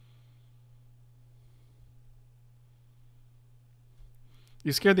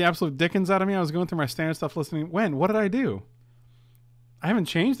 You scared the absolute dickens out of me. I was going through my standard stuff listening. When? What did I do? I haven't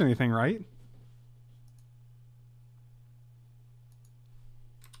changed anything, right?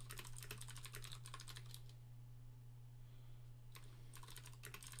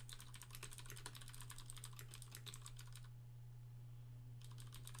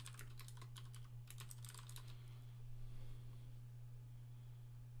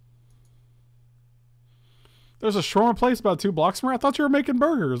 There's a shawarma place about 2 blocks from here. I thought you were making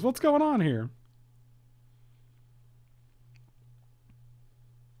burgers. What's going on here?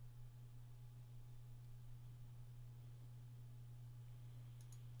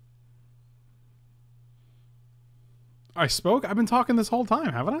 I spoke? I've been talking this whole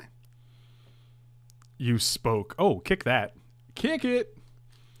time, haven't I? You spoke. Oh, kick that. Kick it.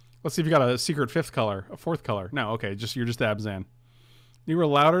 Let's see if you got a secret 5th color. A 4th color. No, okay. You're just Abzan. You were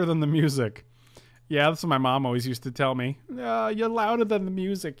louder than the music. Yeah, that's what my mom always used to tell me. You're louder than the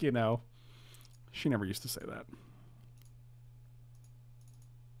music, you know. She never used to say that.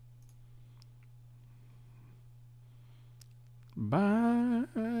 Bye,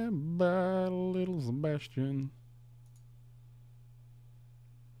 bye, little Sebastian.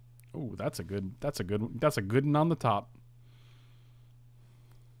 Oh, that's a good one on the top.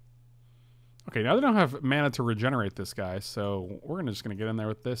 Okay, now they don't have mana to regenerate this guy, so we're just gonna get in there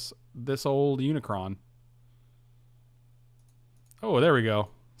with this old Unicron. Oh, there we go.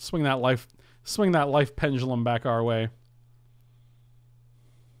 Swing that life pendulum back our way.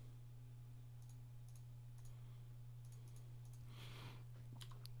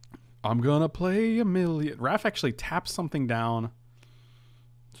 I'm gonna play a million. Raph actually taps something down,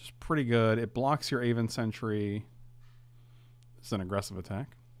 which is pretty good. It blocks your Aven Sentry. This is an aggressive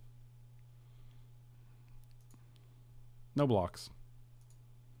attack. No blocks.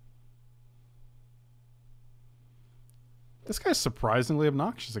 This guy's surprisingly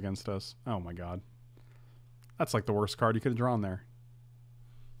obnoxious against us. Oh my god. That's like the worst card you could have drawn there.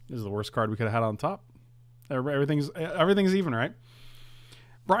 This is the worst card we could have had on top. Everything's even, right?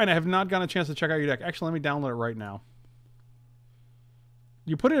 Brian, I have not gotten a chance to check out your deck. Actually, let me download it right now.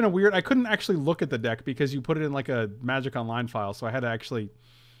 You put it in a weird... I couldn't actually look at the deck because you put it in like a Magic Online file, so I had to actually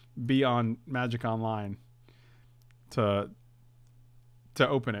be on Magic Online to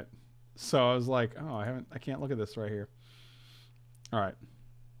open it. So I was like, oh, I can't look at this right here. All right.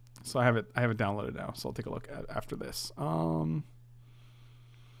 So I have it downloaded now, so I'll take a look at it after this. I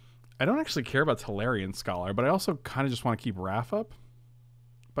don't actually care about Tolarian Scholar, but I also kind of just want to keep Raph up.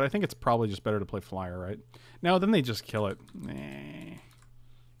 But I think it's probably just better to play Flyer, right? No, then they just kill it.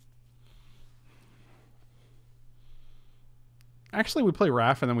 Actually, we play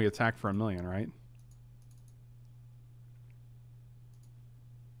Raph and then we attack for 1 million, right?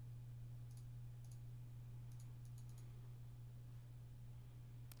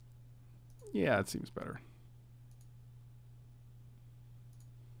 Yeah, it seems better.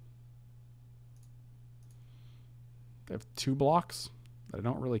 They have 2 blocks that I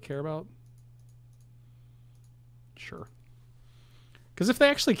don't really care about. Sure. Because if they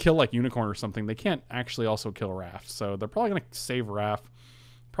actually kill like Unicorn or something, they can't actually also kill Raph. So they're probably going to save Raph.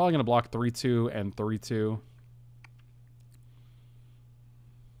 Probably going to block 3-2 and 3-2.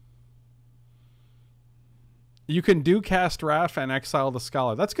 You can do cast Raph and exile the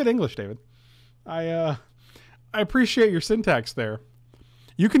Scholar. That's good English, David. I appreciate your syntax there.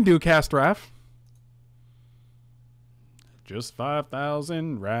 You can do cast Raph. Just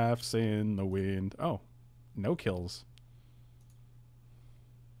 5,000 Raphs in the wind. Oh, no kills.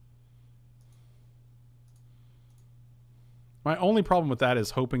 My only problem with that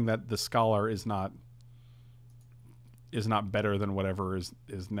is hoping that the Scholar is not better than whatever is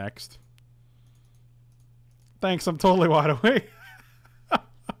next. Thanks, I'm totally wide awake.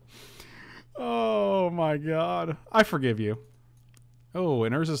 Oh my god. I forgive you. Oh,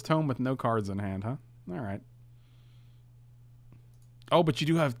 and Urza's Tome with no cards in hand, huh? Alright. Oh, but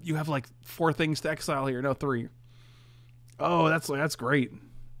you have like 4 things to exile here. No, 3. Oh, that's great.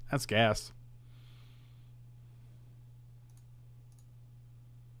 That's gas.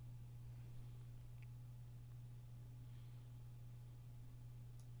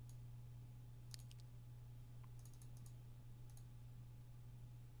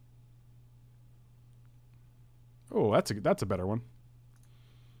 Oh, that's a better one.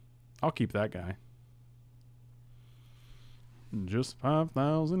 I'll keep that guy. Just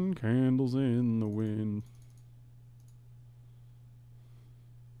 5,000 candles in the wind.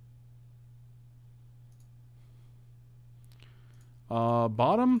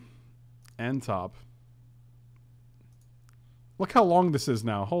 Bottom and top. Look how long this is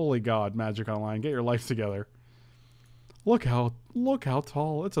now. Holy God, Magic Online, get your life together. Look how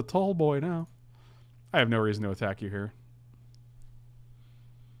tall. It's a tall boy now. I have no reason to attack you here.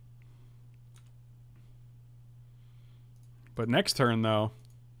 But next turn, though.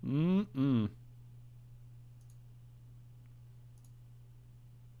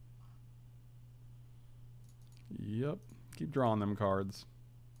 Yep. Keep drawing them cards.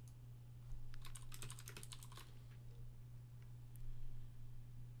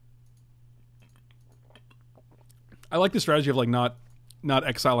 I like the strategy of like not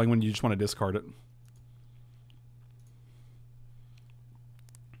exiling when you just want to discard it.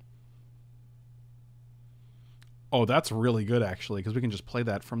 Oh, that's really good actually, because we can just play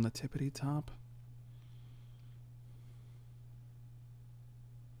that from the tippity top.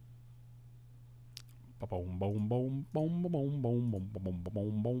 Boom, boom, boom, boom, boom, boom, boom, boom,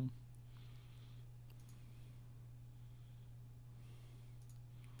 boom, boom.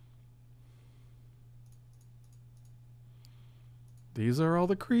 These are all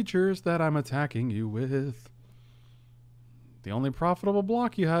the creatures that I'm attacking you with. The only profitable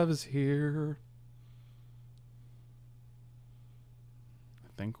block you have is here. I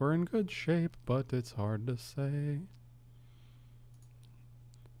think we're in good shape, but it's hard to say.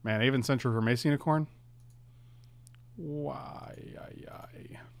 Man, even Central for Mace Unicorn? Why?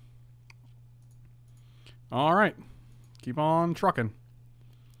 All right. Keep on trucking.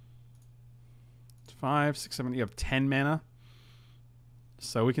 5, 6, 7. You have 10 mana.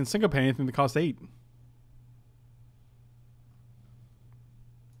 So we can syncopate anything that costs 8.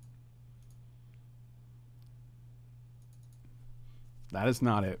 That is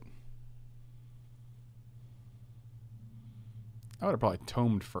not it. I would have probably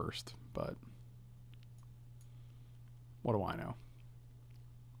tomed first, but what do I know?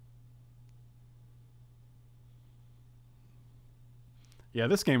 Yeah,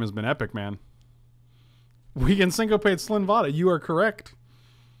 this game has been epic, man. We can syncopate Slinvada. You are correct.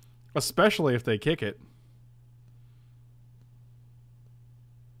 Especially if they kick it.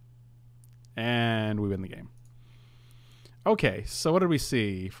 And we win the game. Okay, so what did we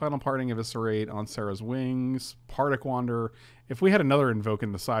see? Final Parting, Eviscerate, On Sarah's Wings, Partic Wander. If we had another Invoke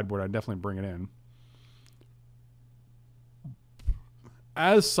in the sideboard, I'd definitely bring it in.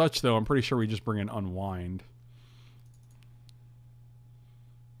 As such, though, I'm pretty sure we just bring in Unwind.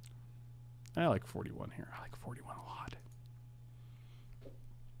 I like 41 here. I like 41 a lot.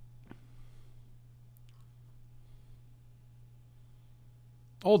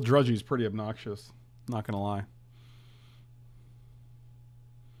 Old Drudgy's pretty obnoxious. Not going to lie.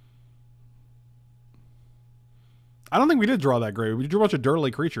 I don't think we did draw that great. We drew a bunch of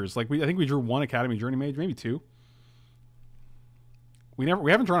dirtly creatures. Like I think we drew 1 Academy Journey Mage, maybe 2. We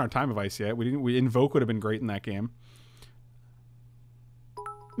haven't drawn our Time of Ice yet. We Invoke would have been great in that game.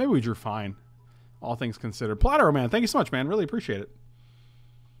 Maybe we drew fine. All things considered. Plattero, man, thank you so much, man. Really appreciate it.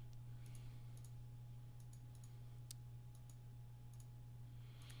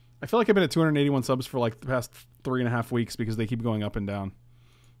 I feel like I've been at 281 subs for like the past 3.5 weeks because they keep going up and down.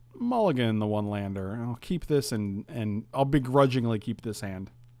 Mulligan, the one lander. I'll keep this and I'll begrudgingly keep this hand.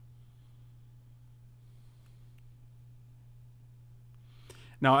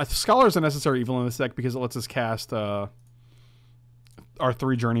 Now, Scholar is a necessary evil in this deck because it lets us cast our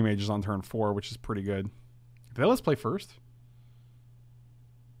 3 Journey Mages on turn 4, which is pretty good. Did they let us play first?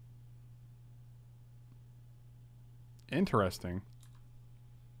 Interesting.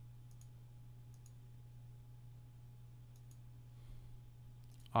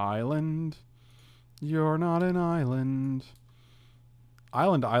 Island. You're not an island.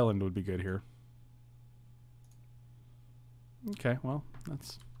 Island would be good here. Okay, well,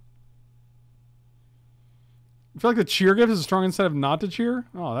 that's... I feel like the cheer gift is a strong incentive not to cheer.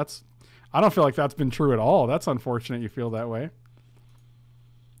 Oh, that's... I don't feel like that's been true at all. That's unfortunate you feel that way.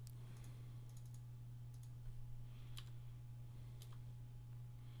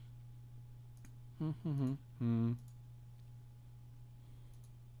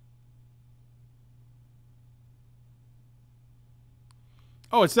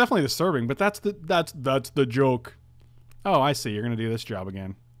 Oh, it's definitely disturbing, but that's the joke. Oh, I see. You're going to do this job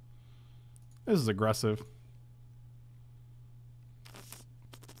again. This is aggressive.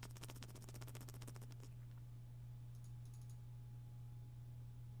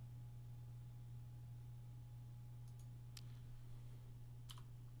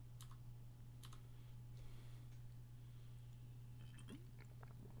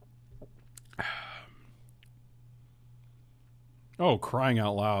 Oh, crying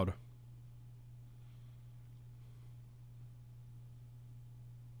out loud.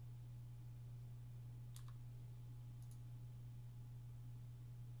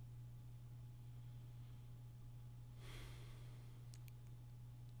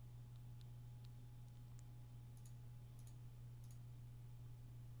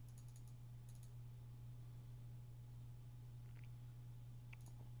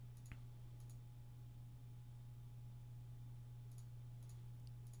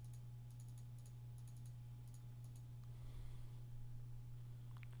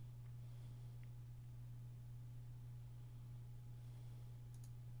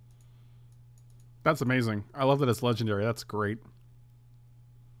 That's amazing. I love that it's legendary. That's great.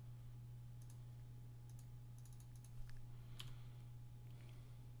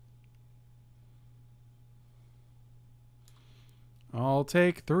 I'll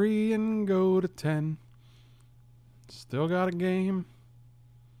take 3 and go to 10. Still got a game.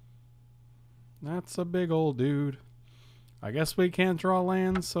 That's a big old dude. I guess we can't draw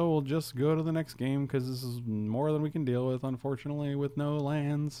lands, so we'll just go to the next game because this is more than we can deal with, unfortunately, with no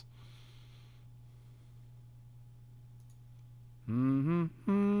lands.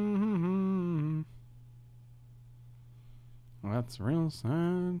 That's real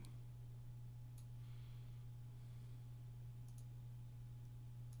sad.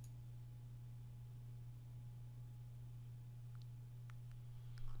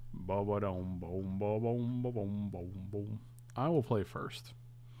 I will play first.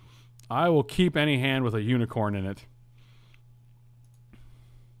 I will keep any hand with a unicorn in it.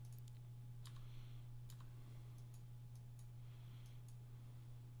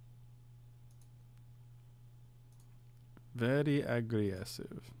 Very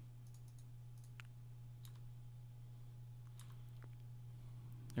aggressive.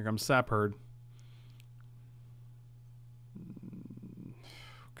 Here comes Sapherd.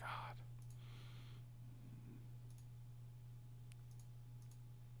 God.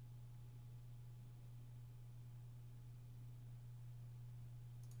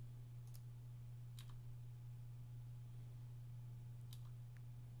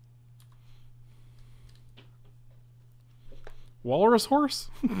 Walrus horse?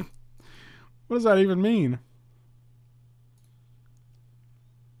 What does that even mean?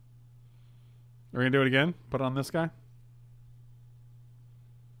 Are we going to do it again? Put it on this guy?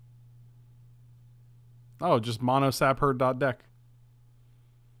 Oh, just mono sapherd.deck.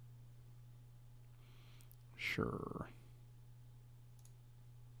 Sure.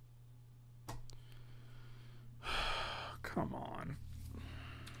 Come on.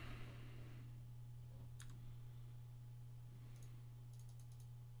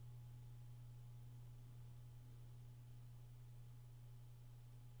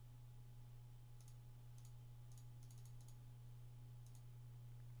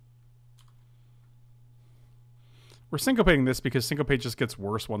 We're syncopating this because syncopate just gets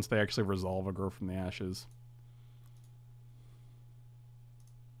worse once they actually resolve a Grow from the Ashes.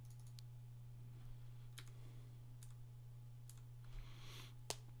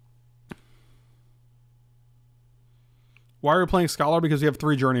 Why are we playing Scholar? Because we have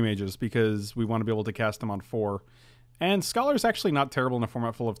 3 Journey Mages, because we want to be able to cast them on 4. And Scholar's actually not terrible in a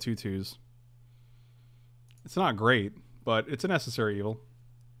format full of 2/2s. It's not great, but it's a necessary evil.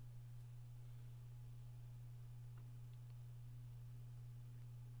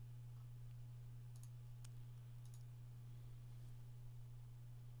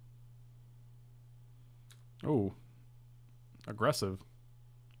 Oh, aggressive.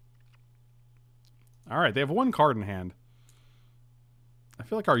 All right, they have 1 card in hand. I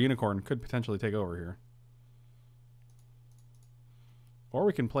feel like our unicorn could potentially take over here. Or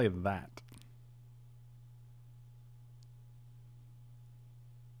we can play that.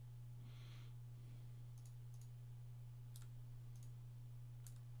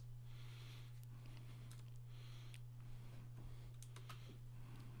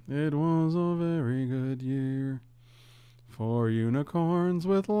 It was a very good year for unicorns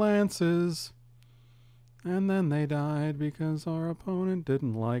with lances. And then they died because our opponent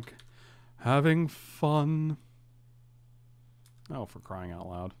didn't like having fun. Oh, for crying out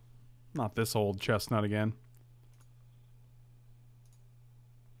loud. Not this old chestnut again.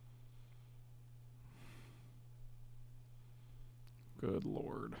 Good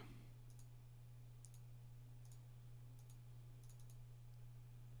Lord.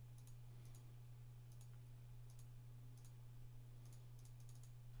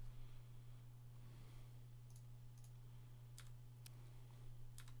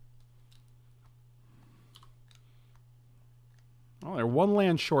 Well, they're 1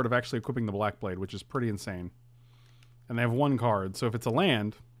 land short of actually equipping the Black Blade, which is pretty insane. And they have 1 card, so if it's a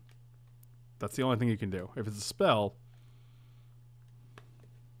land, that's the only thing you can do. If it's a spell,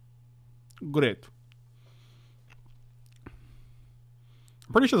 great.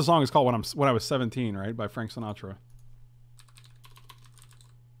 I'm pretty sure the song is called When I Was 17, right? By Frank Sinatra.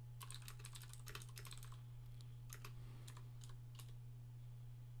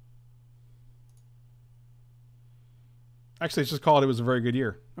 Actually, it's just called It Was a Very Good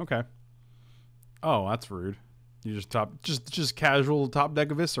Year. Okay. Oh, that's rude. You just casual top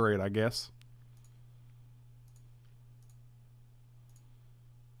deck eviscerate, I guess.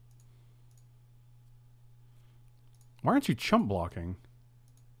 Why aren't you chump blocking?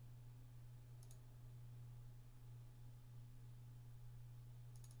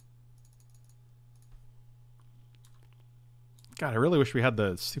 God, I really wish we had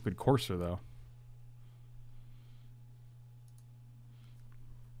the stupid courser, though.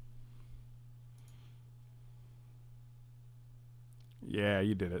 Yeah,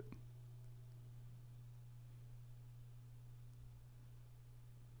 you did it.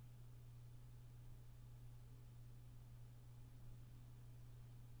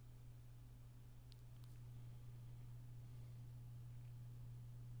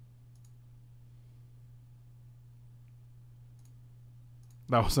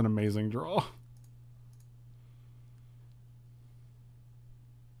 That was an amazing draw.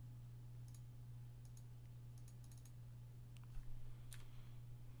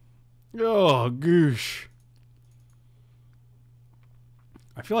 Oh, goosh.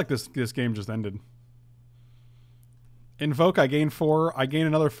 I feel like this game just ended. Invoke, I gain 4. I gain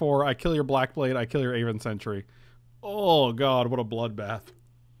another 4. I kill your Blackblade. I kill your Aven Sentry. Oh, God, what a bloodbath.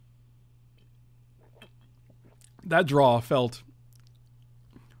 That draw felt...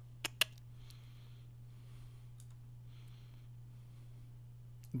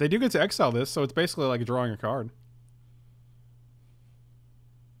 They do get to exile this, so it's basically like drawing a card.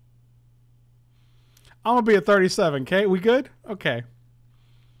 I'm going to be at 37, okay? We good? Okay.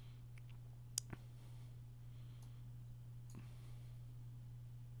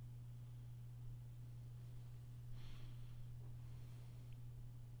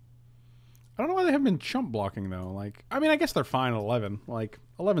 I don't know why they haven't been chump blocking, though. Like, I mean, I guess they're fine at 11. Like,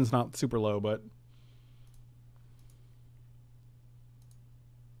 11's not super low, but...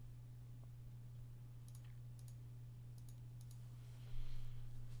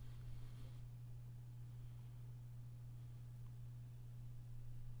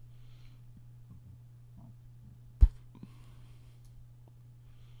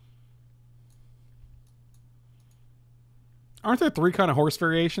 Aren't there 3 kind of horse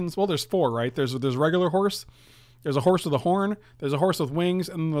variations? Well, there's 4, right? There's regular horse, there's a horse with a horn, there's a horse with wings,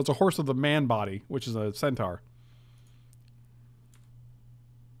 and there's a horse with a man body, which is a centaur.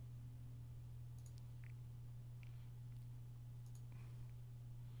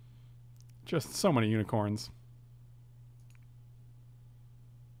 Just so many unicorns.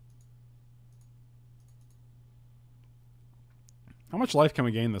 How much life can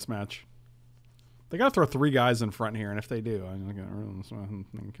we gain this match? They gotta throw 3 guys in front here, and if they do, I'm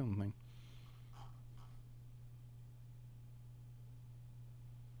gonna kill them.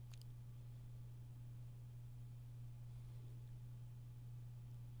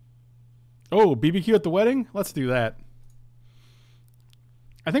 Oh, BBQ at the wedding? Let's do that.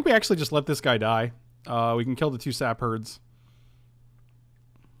 I think we actually just let this guy die. We can kill the 2 sap herds.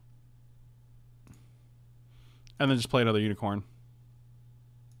 And then just play another unicorn.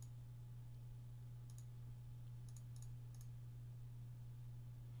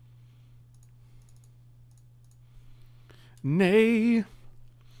 Nay,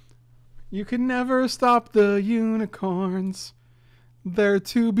 you can never stop the unicorns. They're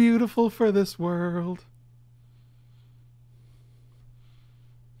too beautiful for this world.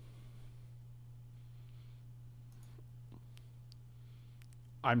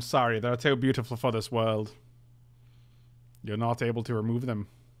 I'm sorry, they're too beautiful for this world. You're not able to remove them.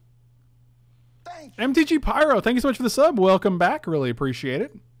 MTG Pyro, thank you so much for the sub. Welcome back. Really appreciate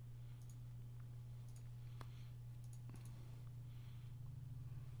it.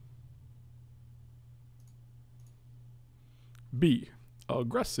 Be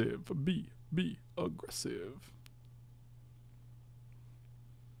aggressive. Be aggressive.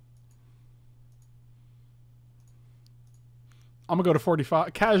 I'm gonna go to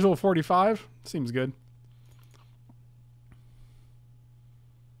 45. Casual 45 seems good.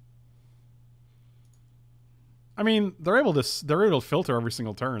 I mean, they're able to filter every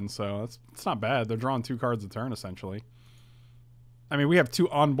single turn, so it's not bad. They're drawing 2 cards a turn essentially. I mean, we have 2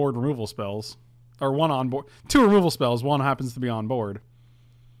 onboard removal spells. Or 1 on board. 2 removal spells. 1 happens to be on board.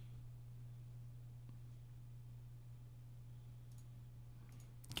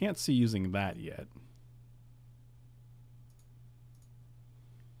 Can't see using that yet.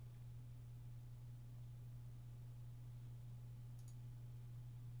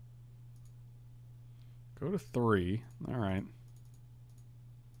 Go to 3. All right.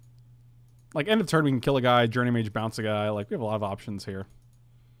 Like, end of turn, we can kill a guy. Journey Mage bounce a guy. Like, we have a lot of options here.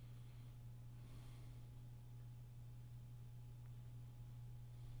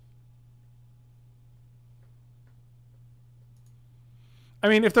 I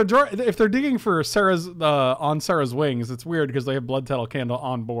mean, if they're digging for Sarah's on Sarah's wings, it's weird because they have Blood Tettle Candle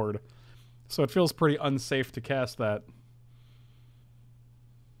on board, so it feels pretty unsafe to cast that.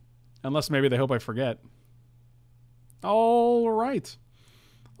 Unless maybe they hope I forget. All right.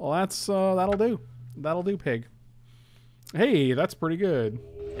 Well, that'll do. That'll do, pig. Hey, that's pretty good.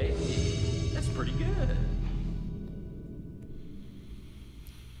 Hey, that's pretty good.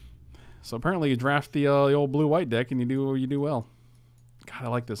 So apparently you draft the old blue-white deck and you do well. God, I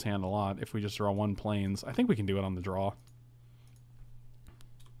like this hand a lot. If we just draw one plains, I think we can do it on the draw.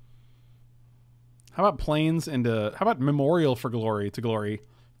 How about plains into? How about Memorial for Glory to Glory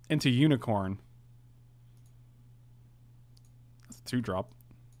into Unicorn? That's a 2-drop.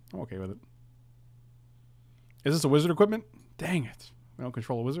 I'm okay with it. Is this a wizard equipment? Dang it. We don't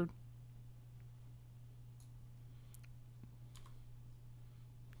control a wizard.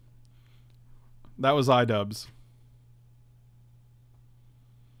 That was iDubbbz.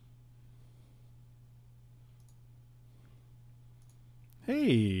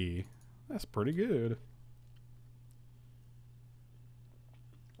 Hey, that's pretty good.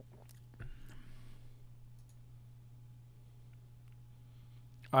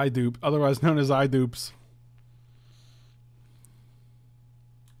 iDupe, otherwise known as iDupes.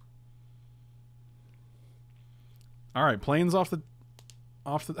 All right, planes off the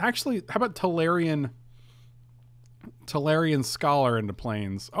actually, how about Talarian Scholar into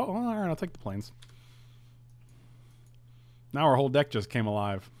planes? Oh, all right, I'll take the planes. Now our whole deck just came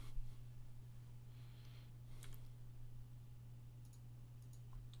alive.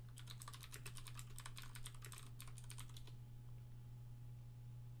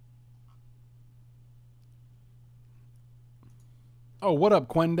 Oh, what up,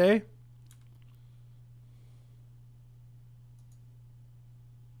 Quende?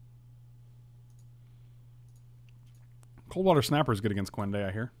 Coldwater Snapper is good against Quende,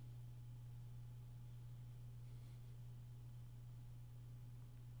 I hear.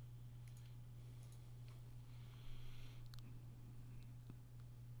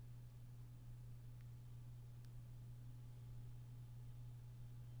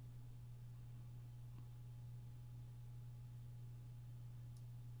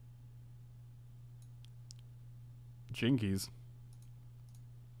 Jinkies.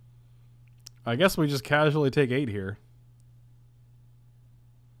 I guess we just casually take 8 here.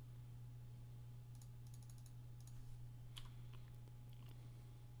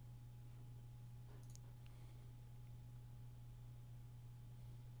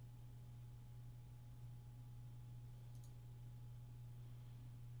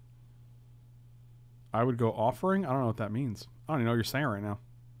 I would go offering? I don't know what that means. I don't even know what you're saying right now.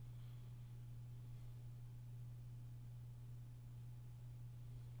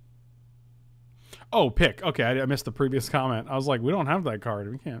 Oh, pick. Okay, I missed the previous comment. I was like, we don't have that card.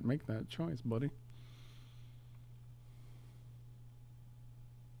 We can't make that choice, buddy.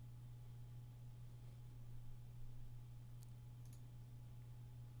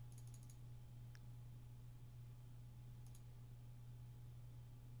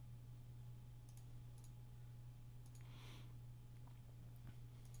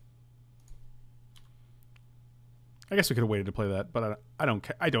 I guess we could have waited to play that, but I don't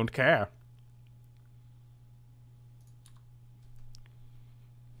care.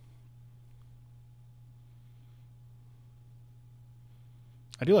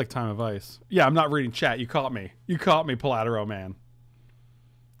 I do like Time of Ice. Yeah, I'm not reading chat. You caught me. You caught me, Palatero man.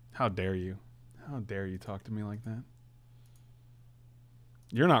 How dare you? How dare you talk to me like that?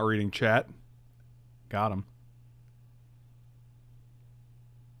 You're not reading chat. Got him.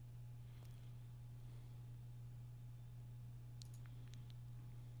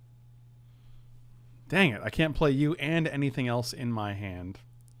 Dang it. I can't play you and anything else in my hand.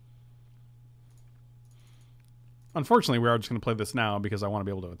 Unfortunately, we are just going to play this now because I want to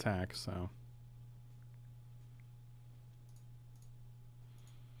be able to attack, so.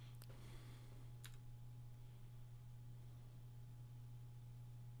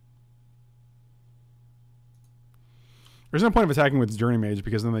 There's no point of attacking with Journey Mage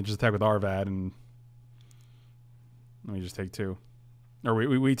because then they just attack with Arvad and we just take 2. Or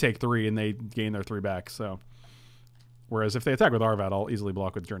we take 3 and they gain their 3 back, so. Whereas if they attack with Arvad, I'll easily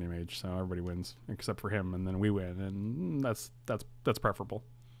block with Journey Mage, so everybody wins except for him, and then we win, and that's preferable.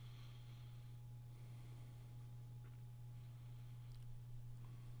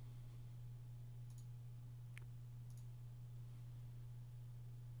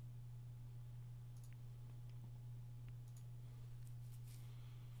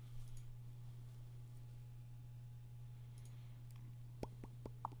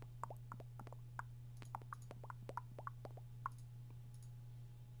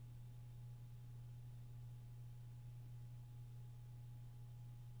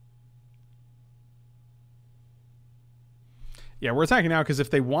 Yeah, we're attacking now because if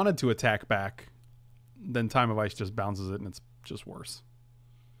they wanted to attack back, then Time of Ice just bounces it and it's just worse.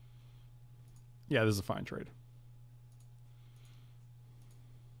 Yeah, this is a fine trade.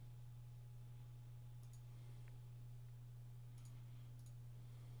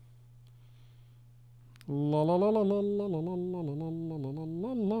 La la la la la la la la la la la la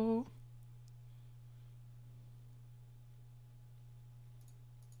la la.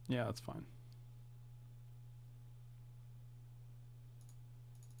 Yeah, that's fine.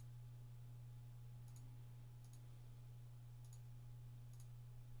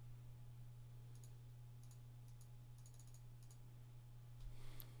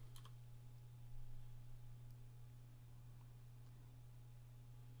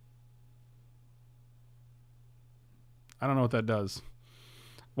 I don't know what that does.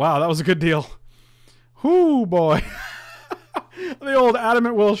 Wow, that was a good deal. Whoo, boy. The old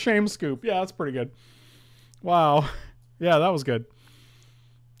Adamant Will shame scoop. Yeah, that's pretty good. Wow. Yeah, that was good.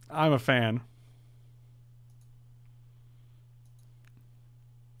 I'm a fan.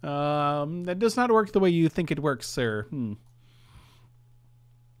 That does not work the way you think it works, sir.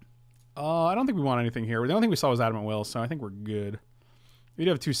 I don't think we want anything here. The only thing we saw was Adamant Will, so I think we're good. We do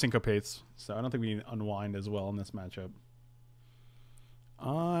have 2 syncopates, so I don't think we need to unwind as well in this matchup.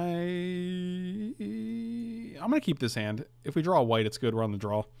 I'm going to keep this hand. If we draw a white, it's good. We're on the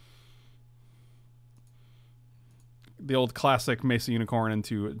draw. The old classic Mesa Unicorn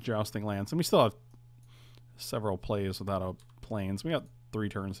into Jousting Lance. And we still have several plays without a planes. We got 3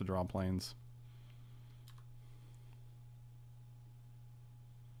 turns to draw planes.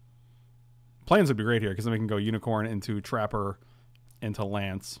 Planes would be great here because then we can go Unicorn into Trapper into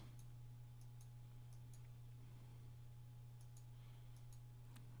Lance.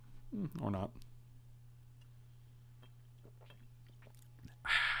 Or not.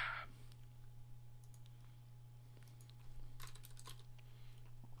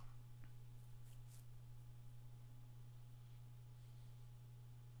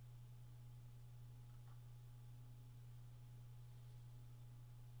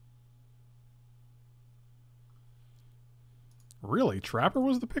 Really? Trapper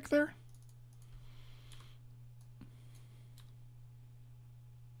was the pick there?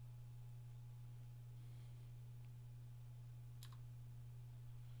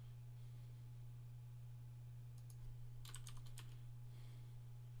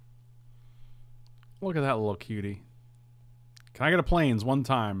 Look at that little cutie. Can I get a planes one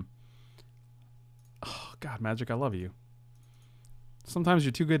time? Oh, God, Magic, I love you. Sometimes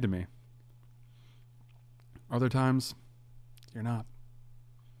you're too good to me. Other times, you're not.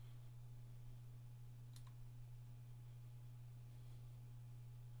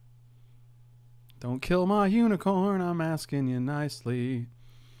 Don't kill my unicorn, I'm asking you nicely.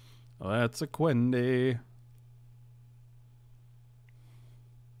 That's a Quende.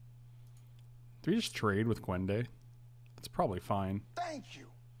 Do we just trade with Quende? That's probably fine. Thank you.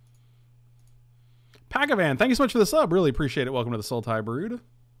 Pagavan, thank you so much for the sub. Really appreciate it. Welcome to the Sultai Brood.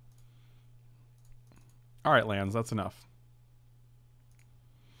 All right, lands, that's enough.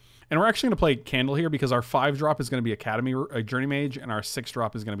 And we're actually going to play Candle here because our 5-drop is going to be Academy Journey Mage, and our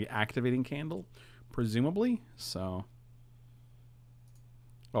 6-drop is going to be Activating Candle, presumably. So,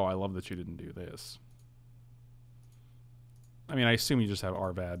 oh, I love that you didn't do this. I mean, I assume you just have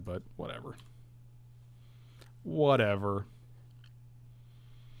Arvad, but whatever. Whatever.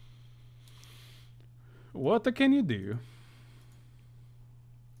 What can you do?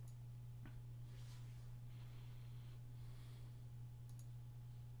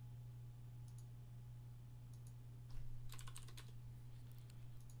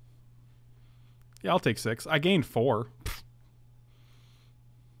 Yeah, I'll take 6. I gained 4.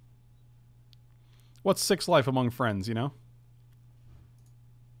 What's 6 life among friends, you know?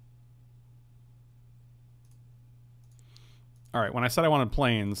 Alright, when I said I wanted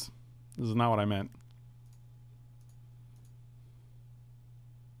planes, this is not what I meant.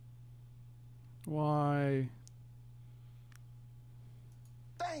 Why?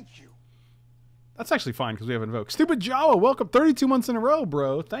 Thank you. That's actually fine because we have Invoke. Stupid Jawa, welcome 32 months in a row,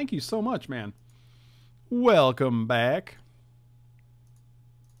 bro. Thank you so much, man. Welcome back.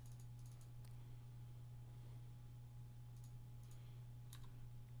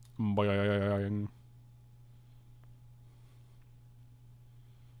 Boing.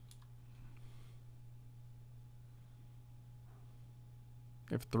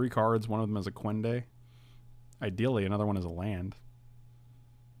 I have 3 cards. One of them is a Quende. Ideally, another one is a land.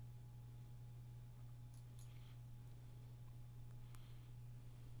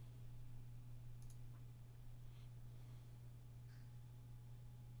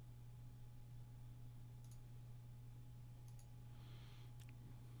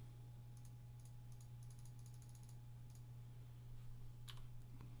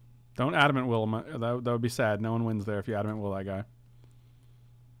 Don't Adamant Will him. That would be sad. No one wins there if you Adamant Will that guy.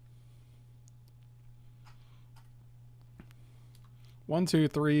 1, 2,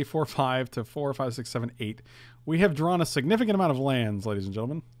 3, 4, 5 to 4, 5, 6, 7, 8. We have drawn a significant amount of lands, ladies and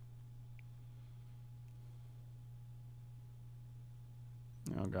gentlemen.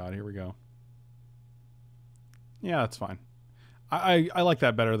 Oh god, here we go. Yeah, that's fine. I like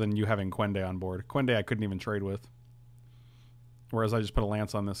that better than you having Quende on board. Quende I couldn't even trade with. Whereas I just put a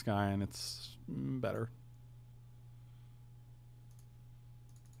lance on this guy and it's better.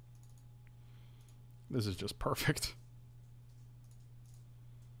 This is just perfect.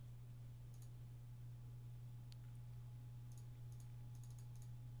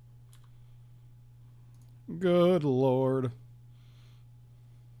 Good lord.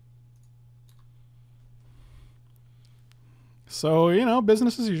 So, you know,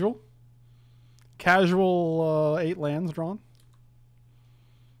 business as usual. Casual 8 lands drawn.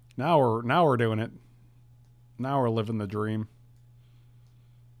 Now we're doing it. Now we're living the dream.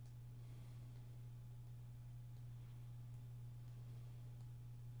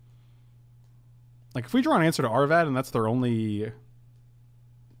 Like if we draw an answer to Arvad and that's the only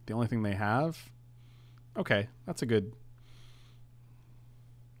thing they have, okay, that's a good.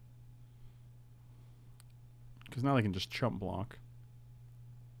 Because now they can just chump block.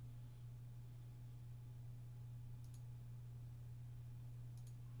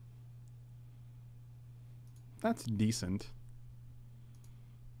 That's decent.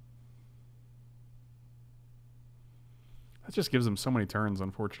 That just gives them so many turns,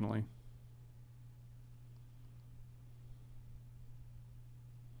 unfortunately.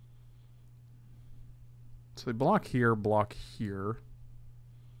 So they block here, block here.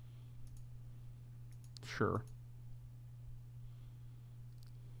 Sure.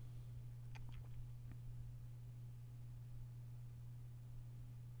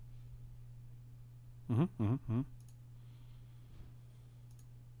 I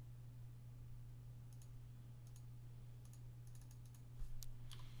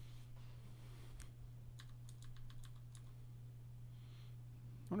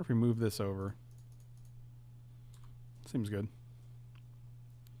wonder if we move this over. Seems good.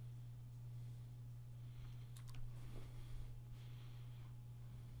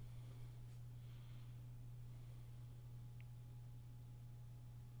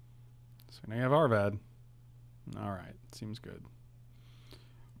 So now you have Arvad. All right, seems good.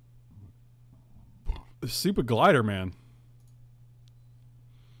 The Super Glider, man.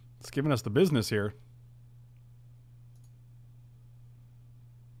 It's giving us the business here.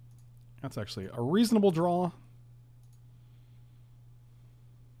 That's actually a reasonable draw.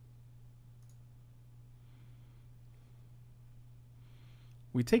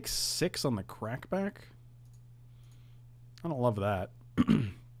 We take 6 on the crackback. I don't love that.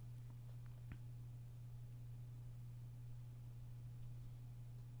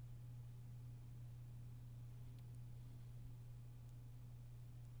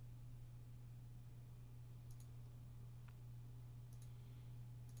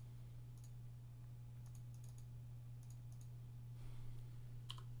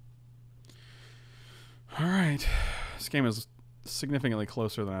 All right. This game is significantly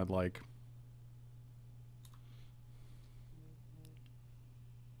closer than I'd like.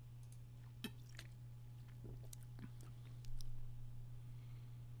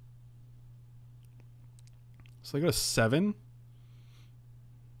 So they go to 7. I'm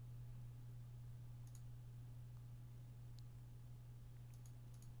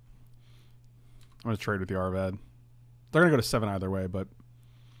going to trade with the Arvad. They're going to go to 7 either way, but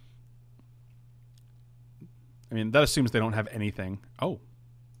I mean, that assumes they don't have anything. Oh.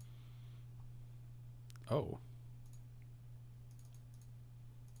 Oh.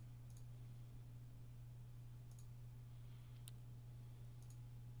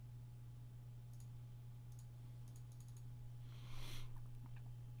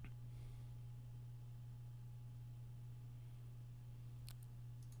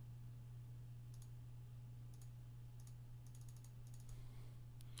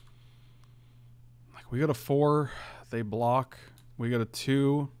 We go to 4, they block. We go to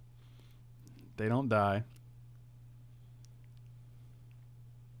 2, they don't die.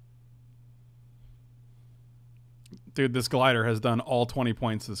 Dude, this glider has done all 20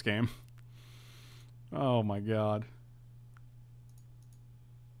 points this game. Oh my god.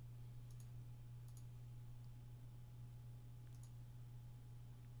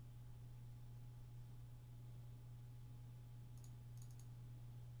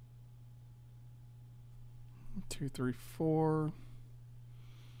 Two, three, 4.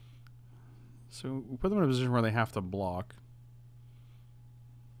 So we put them in a position where they have to block.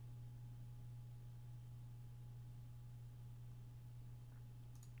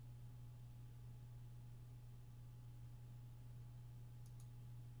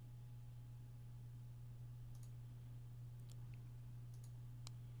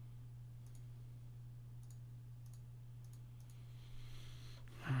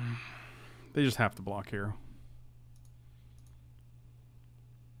 They just have to block here.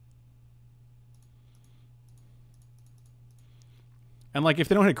 And like if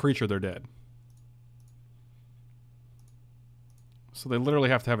they don't hit creature, they're dead. So they literally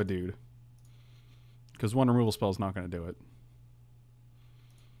have to have a dude. Because one removal spell is not going to do it.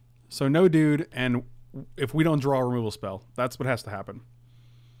 So no dude, and if we don't draw a removal spell, that's what has to happen.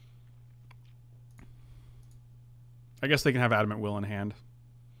 I guess they can have Adamant Will in hand.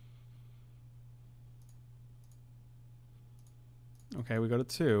 Okay, we go to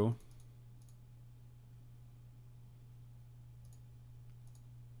 2.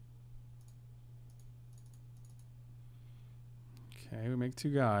 Okay, we make 2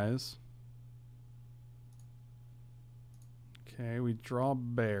 guys. Okay, we draw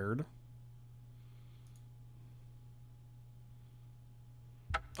Baird.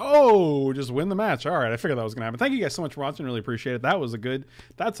 Oh, just win the match. All right, I figured that was going to happen. Thank you guys so much for watching. Really appreciate it. That was a good...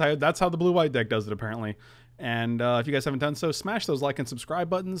 That's how the blue-white deck does it, apparently. And if you guys haven't done so, smash those like and subscribe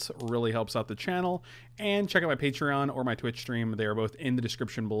buttons. Really helps out the channel. And check out my Patreon or my Twitch stream. They are both in the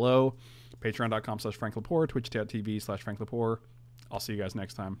description below. Patreon.com/FrankLepore, Twitch.tv/FrankLepore. I'll see you guys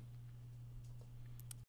next time.